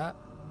 what is that?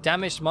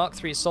 Damaged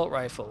Mark III assault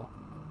rifle.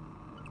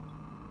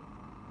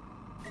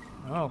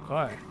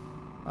 Okay.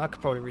 I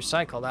could probably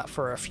recycle that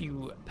for a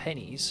few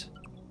pennies.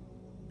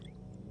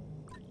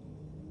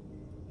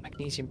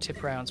 Magnesium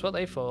tip rounds, what are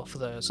they for? For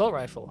the assault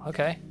rifle,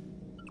 okay.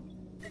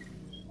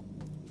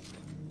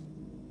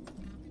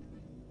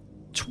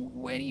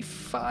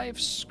 25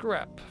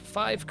 scrap,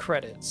 5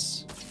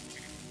 credits.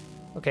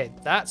 Okay,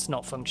 that's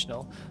not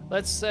functional.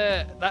 Let's,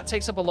 that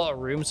takes up a lot of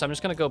room, so I'm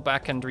just gonna go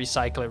back and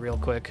recycle it real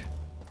quick.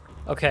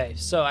 Okay,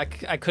 so I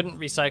couldn't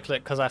recycle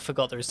it because I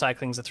forgot the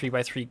recycling's a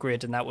 3x3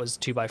 grid and that was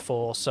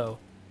 2x4, so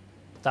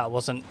that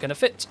wasn't gonna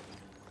fit.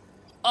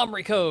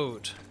 Armory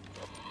code.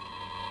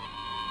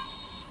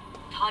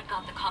 Todd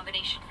got the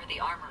combination for the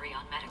armory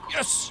on medical.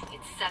 Yes!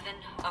 It's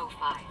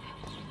 705.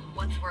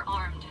 Once we're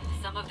armed,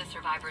 some of the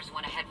survivors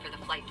want to head for the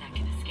flight deck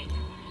and escape.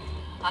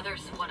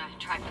 Others want to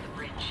try for the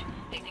bridge.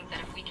 They think that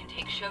if we can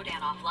take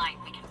SHODAN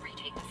offline, we can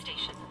retake the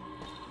station.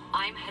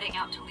 I'm heading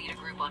out to lead a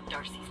group on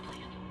Darcy's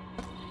plan.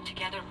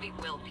 Together we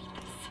will beat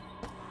this.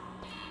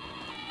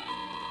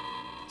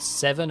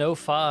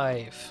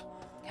 705.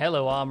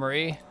 Hello,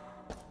 Armory.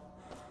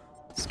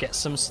 Let's get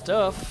some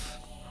stuff.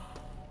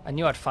 I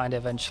knew I'd find it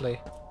eventually.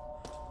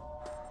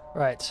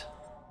 Right.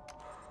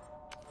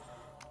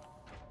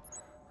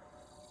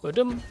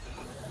 Boom.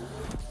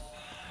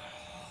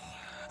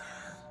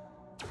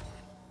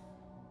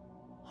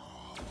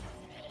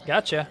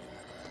 Gotcha.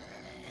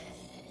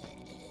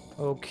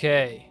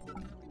 Okay.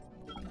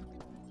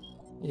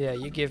 Yeah,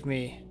 you give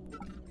me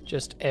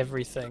just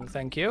everything.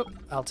 Thank you.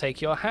 I'll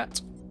take your hat.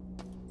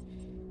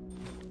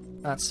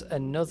 That's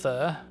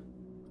another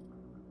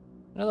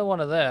one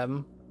of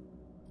them.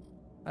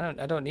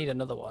 I don't need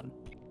another one.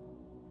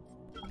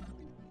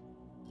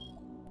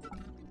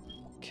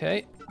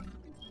 Okay.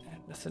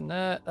 Nothing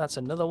there. That's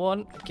another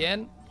one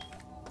again.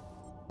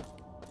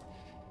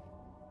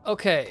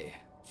 Okay.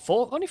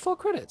 Only 4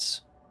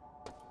 credits.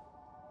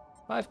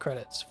 5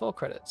 credits. 4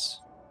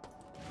 credits.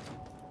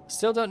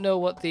 Still don't know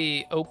what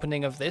the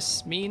opening of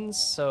this means,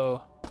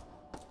 so...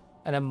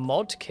 And a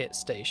mod kit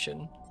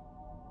station.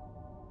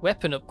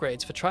 Weapon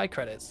upgrades for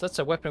tri-credits. That's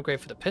a weapon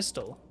upgrade for the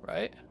pistol,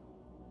 right?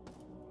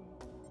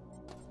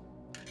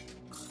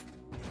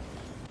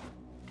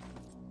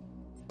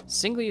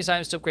 Single-use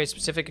items to upgrade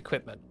specific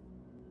equipment.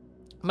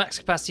 Max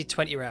capacity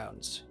 20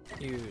 rounds.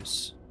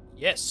 Use.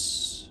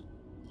 Yes.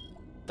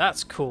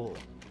 That's cool.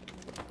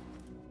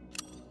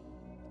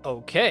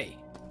 Okay.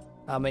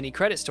 How many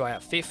credits do I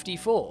have?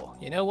 54.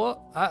 You know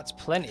what? That's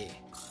plenty.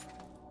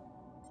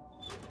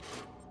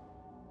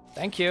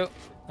 Thank you.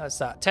 That's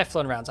that.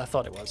 Teflon rounds, I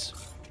thought it was.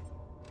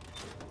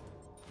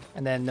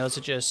 And then those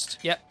are just,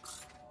 yep.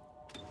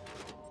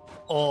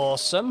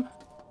 Awesome.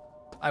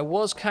 I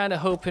was kind of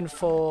hoping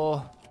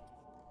for...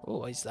 Oh,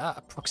 what is that?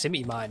 A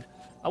proximity mine.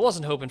 I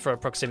wasn't hoping for a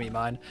proximity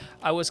mine.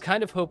 I was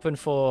kind of hoping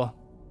for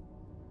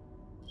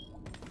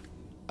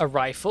a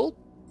rifle,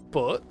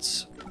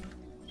 but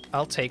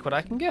I'll take what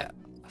I can get.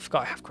 I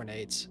forgot I have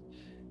grenades.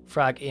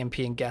 Frag, EMP,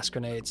 and gas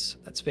grenades.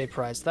 Let's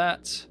vaporize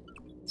that.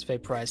 Let's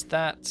vaporize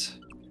that.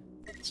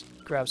 Let's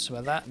grab some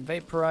of that and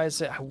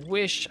vaporize it. I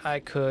wish I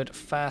could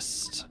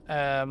fast...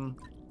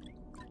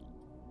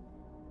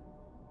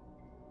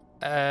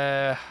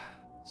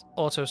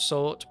 auto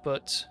sort,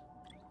 but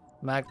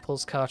mag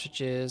pulse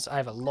cartridges. I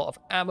have a lot of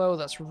ammo.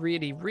 That's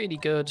really, really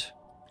good.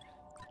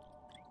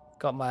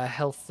 Got my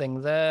health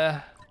thing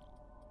there.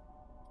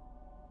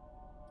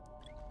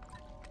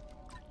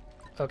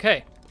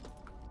 Okay.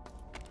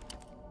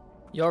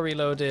 You're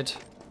reloaded.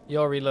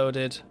 You're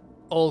reloaded.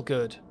 All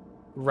good.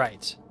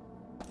 Right.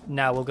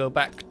 Now we'll go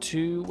back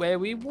to where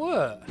we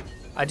were.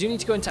 I do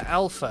need to go into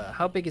Alpha.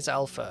 How big is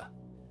Alpha?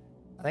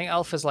 I think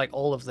Alpha's like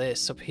all of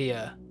this up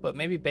here, but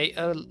maybe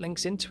Beta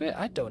links into it?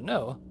 I don't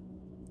know.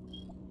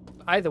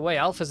 Either way,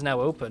 Alpha's now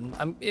open.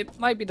 It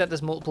might be that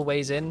there's multiple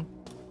ways in.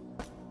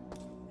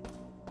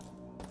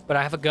 But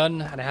I have a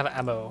gun and I have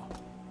ammo.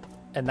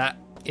 And that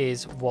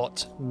is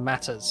what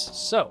matters.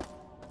 So,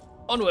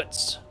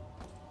 onwards.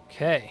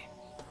 Okay.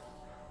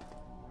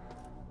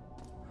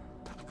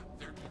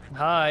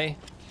 Hi.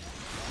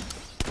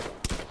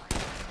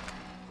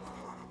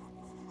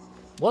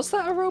 Was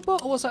that a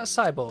robot or was that a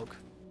cyborg?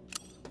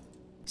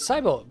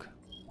 Cyborg.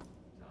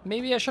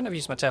 Maybe I shouldn't have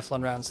used my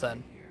Teflon rounds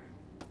then.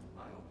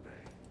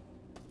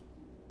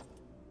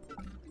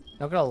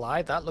 Not gonna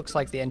lie, that looks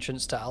like the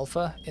entrance to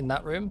Alpha in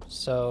that room,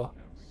 so...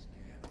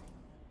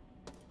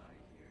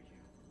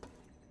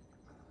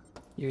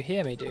 You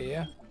hear me, do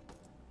you?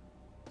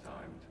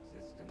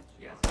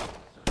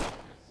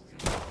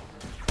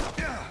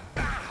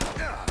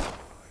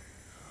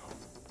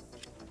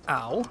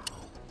 Ow.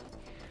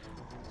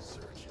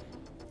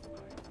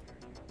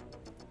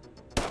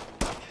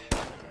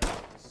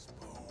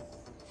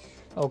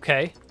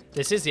 Okay,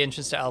 this is the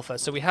entrance to Alpha,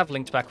 so we have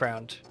linked back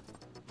round.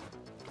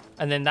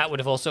 And then that would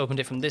have also opened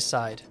it from this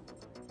side.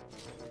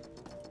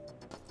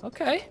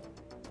 Okay.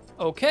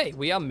 Okay,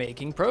 we are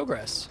making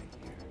progress.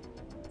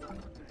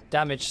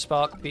 Damage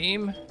spark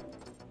beam.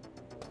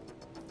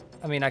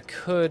 I mean, I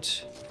could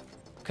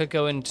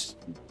go and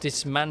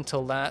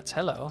dismantle that.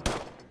 Hello.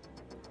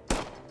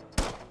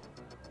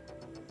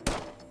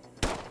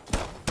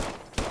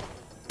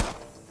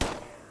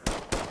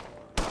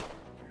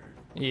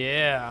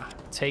 Yeah,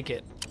 take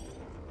it.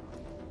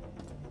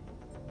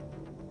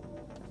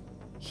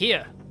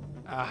 Here.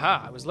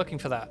 Aha, I was looking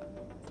for that.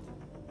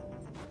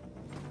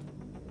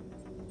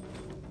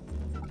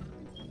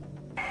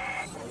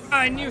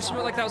 I knew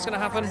something like that was going to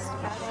happen.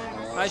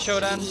 Hi,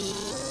 Shodan.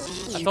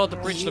 I thought the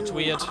bridge looked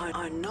weird.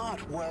 Are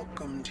not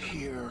welcomed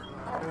here.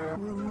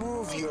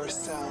 Remove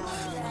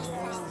yourself.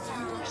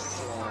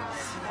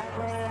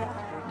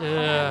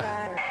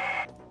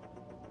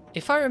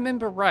 If I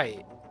remember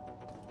right,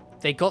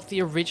 they got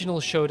the original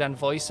Shodan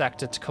voice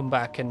actor to come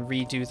back and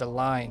redo the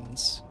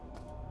lines.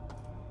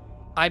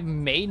 I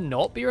may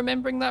not be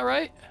remembering that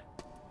right,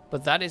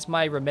 but that is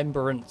my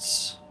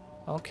remembrance.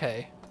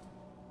 Okay.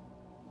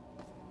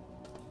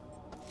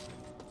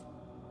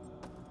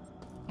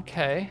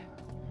 Okay.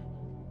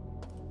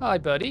 Hi,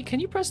 buddy. Can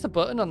you press the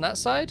button on that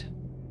side?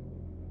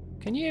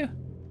 Can you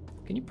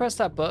press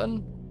that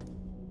button?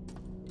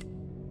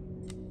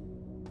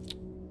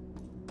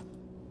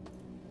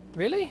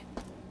 Really?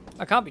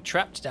 I can't be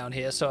trapped down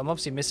here, so I'm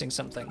obviously missing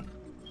something.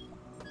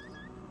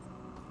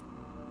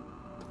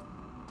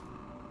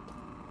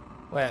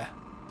 Where?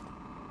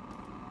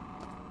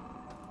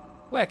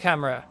 Where,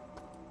 camera?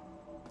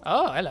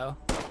 Oh, hello.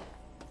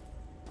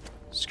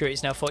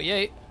 Security's now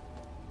 48.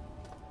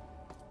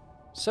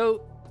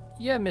 So,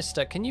 yeah,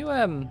 mister, can you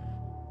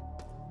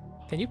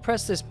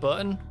press this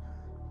button?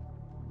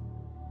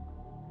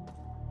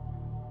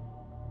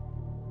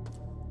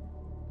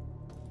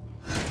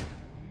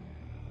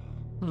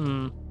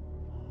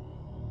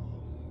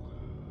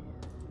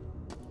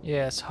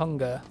 Yes,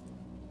 hunger.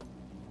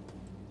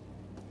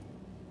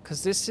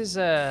 Because this is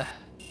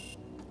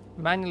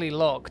manually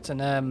locked,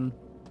 and I'm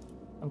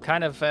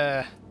kind of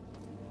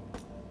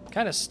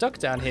stuck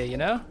down here, you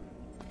know?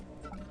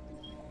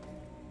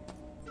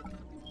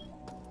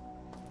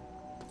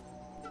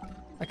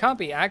 I can't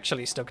be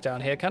actually stuck down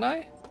here, can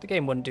I? The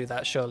game wouldn't do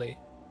that, surely.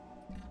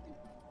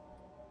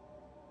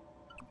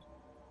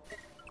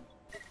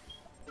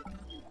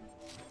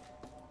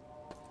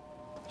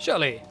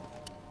 Surely.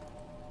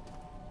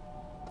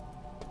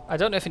 I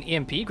don't know if an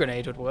EMP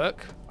grenade would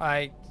work.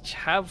 I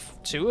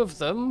have 2 of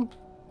them.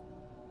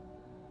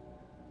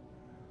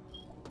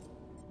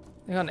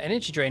 They got an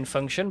energy drain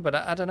function, but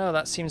I don't know,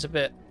 that seems a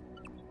bit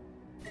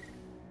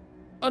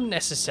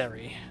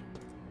unnecessary.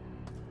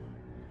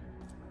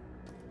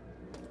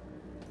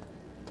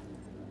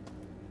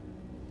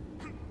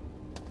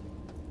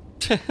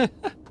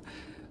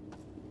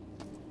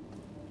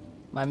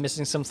 Am I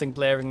missing something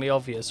blaringly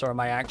obvious, or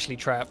am I actually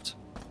trapped?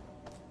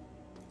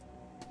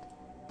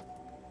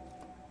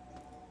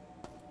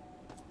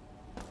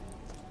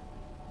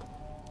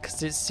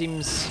 Because it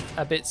seems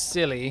a bit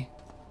silly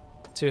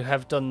to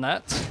have done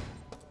that.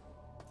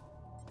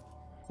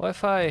 What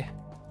if I...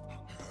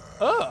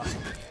 Oh!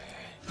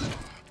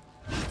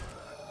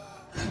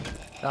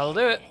 That'll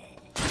do it.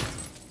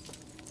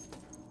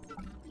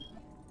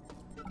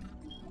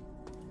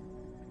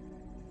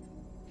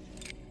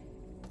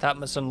 That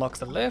must unlock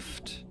the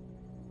lift.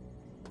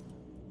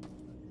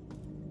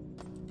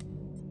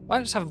 Why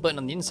not just have a button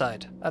on the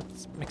inside? That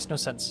makes no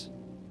sense.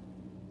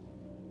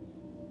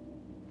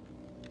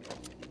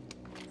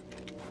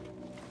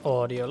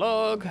 Audio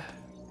log.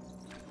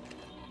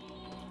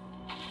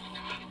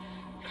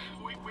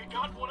 We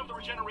got one of the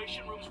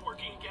regeneration rooms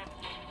working again.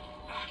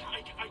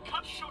 I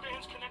cut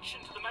SHODAN's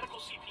connection to the medical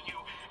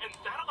CPU, and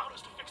that allowed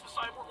us to fix the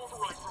cyborg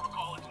override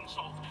protocol it's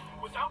installed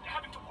without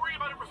having to worry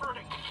about it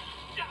reverting.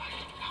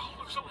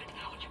 Looks like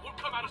you won't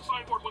come out of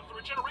cyborg once the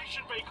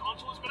regeneration bay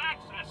console has been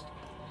accessed.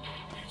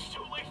 It's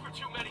too late for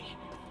too many.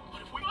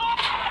 But if we...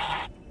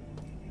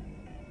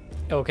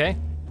 Okay.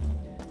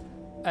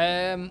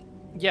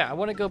 Yeah, I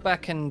want to go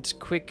back and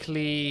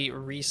quickly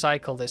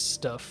recycle this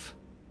stuff.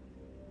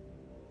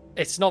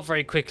 It's not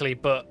very quickly,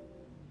 but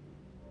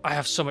I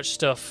have so much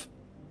stuff.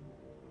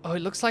 Oh,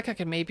 it looks like I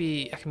can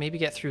maybe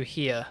get through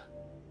here.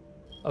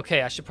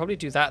 Okay, I should probably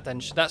do that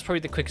then. That's probably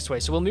the quickest way.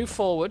 So we'll move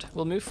forward.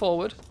 We'll move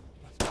forward.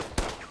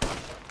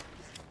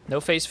 No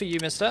face for you,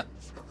 mister.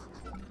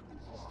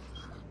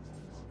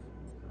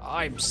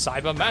 I'm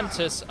Cyber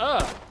Mantis.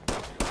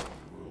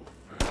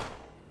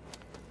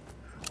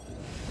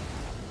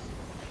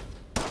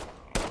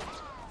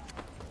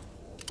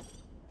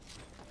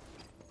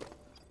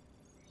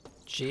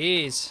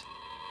 Jeez.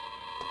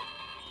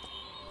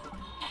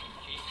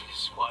 His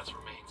squad's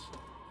remains.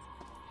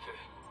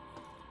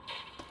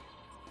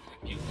 The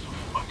mutants were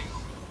fighting over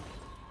them.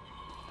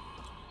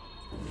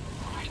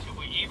 Why did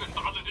we even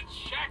bother to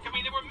check? I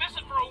mean, they were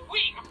missing for a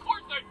week. Of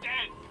course they're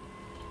dead.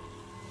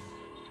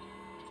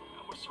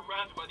 Now we're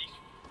surrounded by these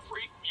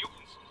freak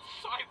mutants and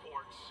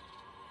cyborgs.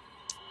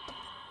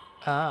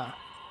 Ah.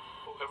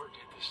 Whoever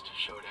did this to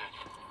SHODAN,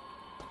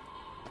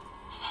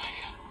 I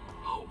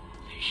hope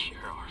they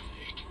share our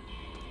fate.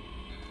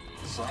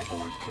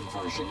 Cyborg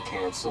conversion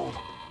cancelled.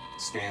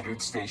 Standard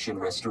station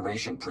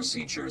restoration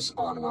procedures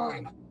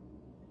online.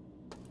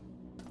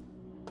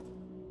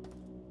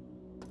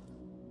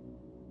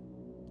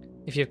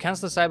 If you have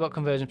cancelled the cyborg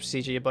conversion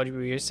procedure, your body will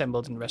be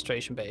reassembled in the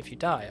restoration bay if you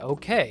die.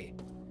 Okay.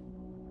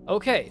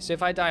 Okay, so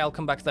if I die, I'll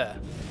come back there.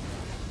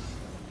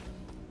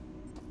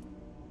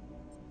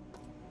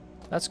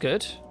 That's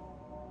good.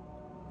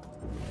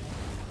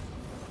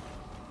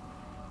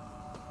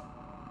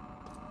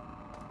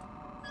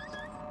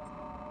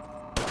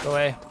 Go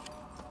away.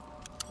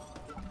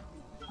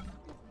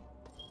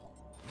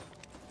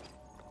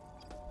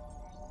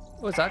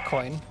 What's that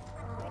coin?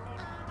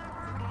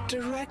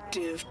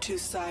 Directive to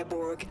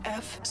Cyborg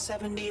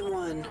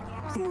F-71.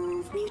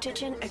 Move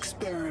mutagen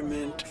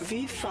experiment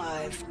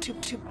V5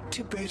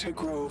 to Beta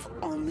Grove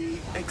on the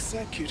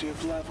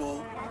executive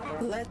level.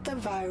 Let the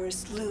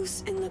virus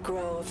loose in the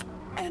grove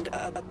and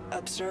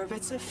observe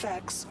its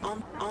effects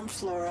on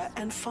flora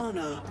and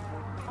fauna.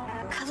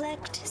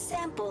 Collect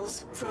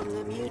samples From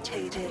the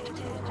mutated.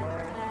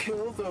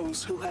 Kill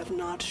those who have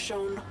not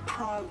shown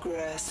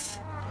progress.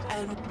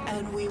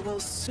 And we will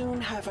soon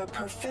have a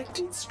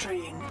perfected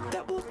strain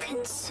that will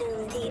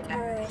consume the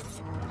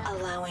earth,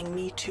 allowing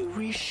me to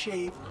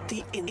reshape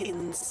the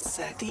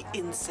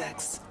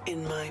insects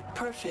in my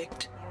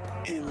perfect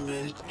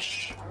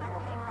image.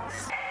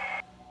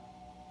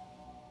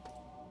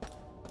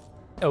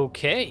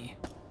 Okay.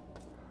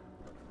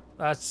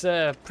 That's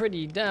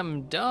pretty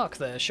damn dark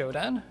there,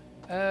 SHODAN.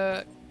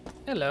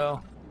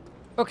 Hello.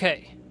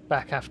 Okay,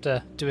 back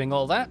after doing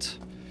all that.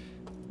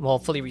 I'm all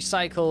fully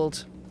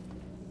recycled.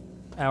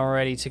 And we're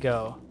ready to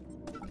go.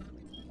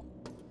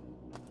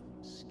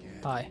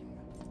 Hi.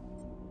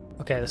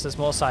 Okay, this is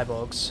more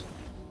cyborgs.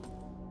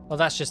 Well,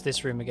 that's just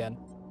this room again.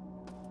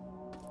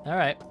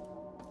 Alright.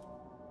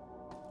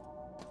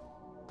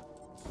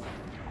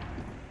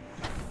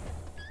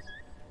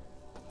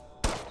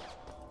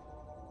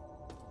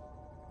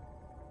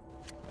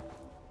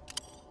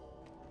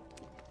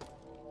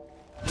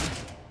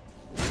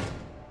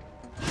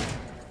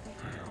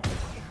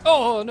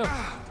 Oh, no.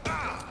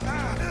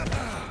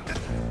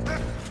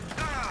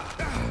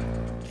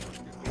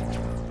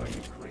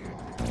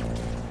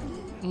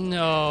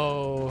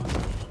 No.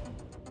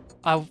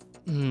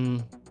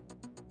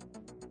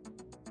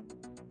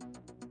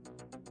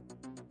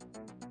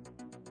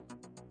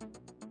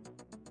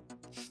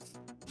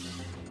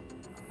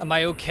 Am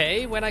I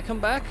okay when I come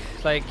back?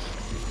 Like,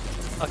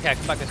 okay, I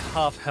come back at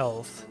half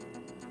health.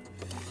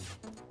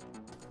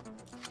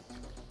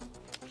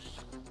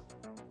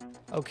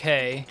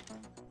 Okay.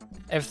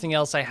 Everything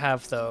else I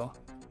have, though.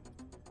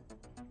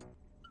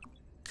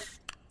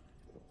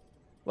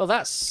 Well,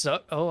 that's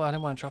oh, I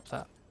didn't want to drop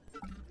that.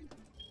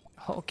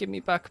 Oh, give me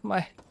back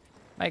my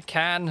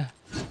can.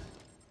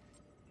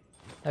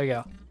 There we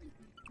go.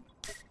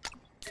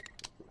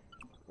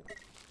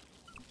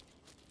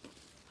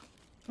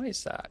 What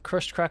is that?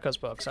 Crushed crackers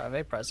box. I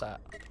vaporize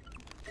that.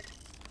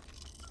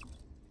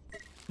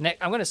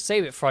 I'm going to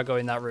save it before I go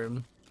in that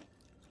room.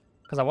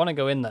 Because I want to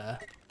go in there.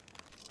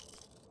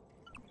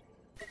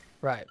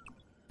 Right.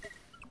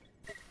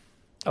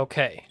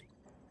 Okay.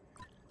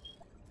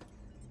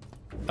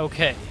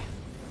 Okay.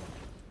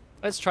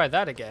 Let's try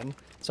that again.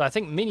 So I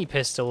think mini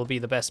pistol will be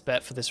the best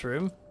bet for this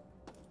room.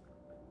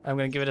 I'm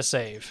going to give it a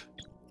save.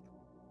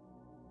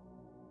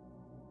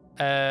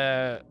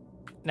 Now,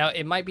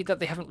 it might be that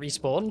they haven't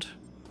respawned.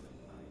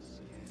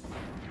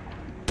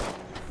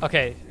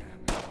 Okay.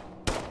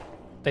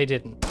 They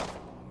didn't.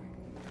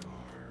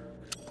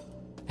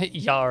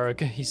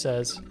 Yarg, he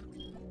says.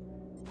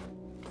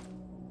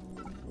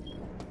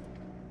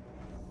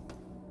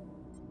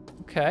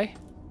 Okay.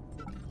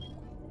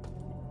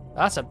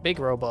 That's a big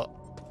robot.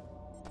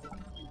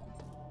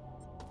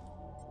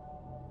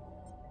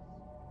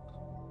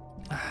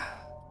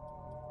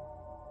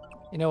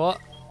 You know what?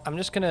 I'm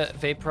just gonna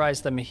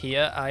vaporize them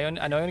here. I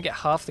know I'm gonna get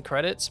half the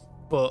credits,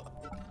 but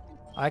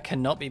I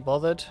cannot be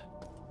bothered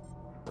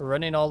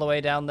running all the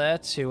way down there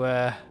to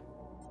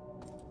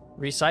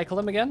recycle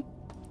them again.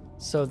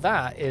 So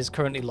that is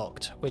currently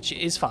locked, which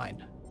is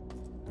fine.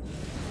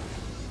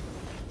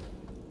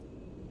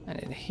 And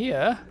in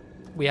here,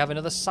 we have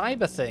another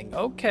cyber thing.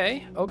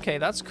 Okay, okay,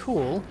 that's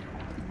cool.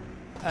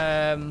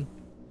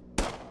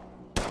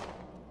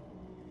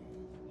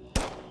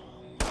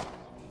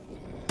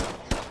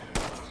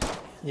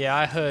 Yeah,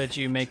 I heard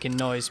you making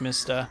noise,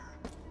 mister.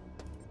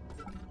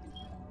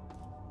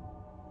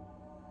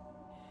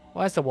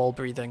 Why is the wall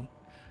breathing?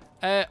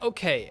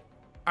 Okay,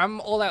 I'm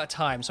all out of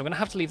time, so I'm going to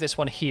have to leave this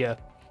one here.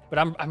 But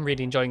I'm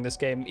really enjoying this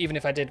game, even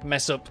if I did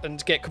mess up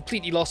and get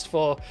completely lost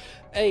for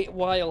a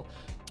while.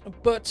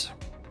 But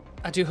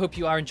I do hope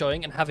you are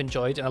enjoying and have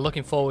enjoyed, and are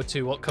looking forward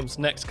to what comes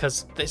next,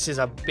 because this is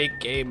a big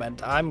game,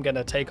 and I'm going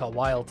to take a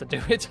while to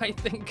do it, I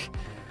think.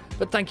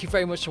 But thank you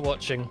very much for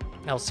watching.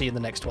 I'll see you in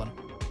the next one.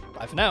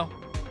 Bye for now.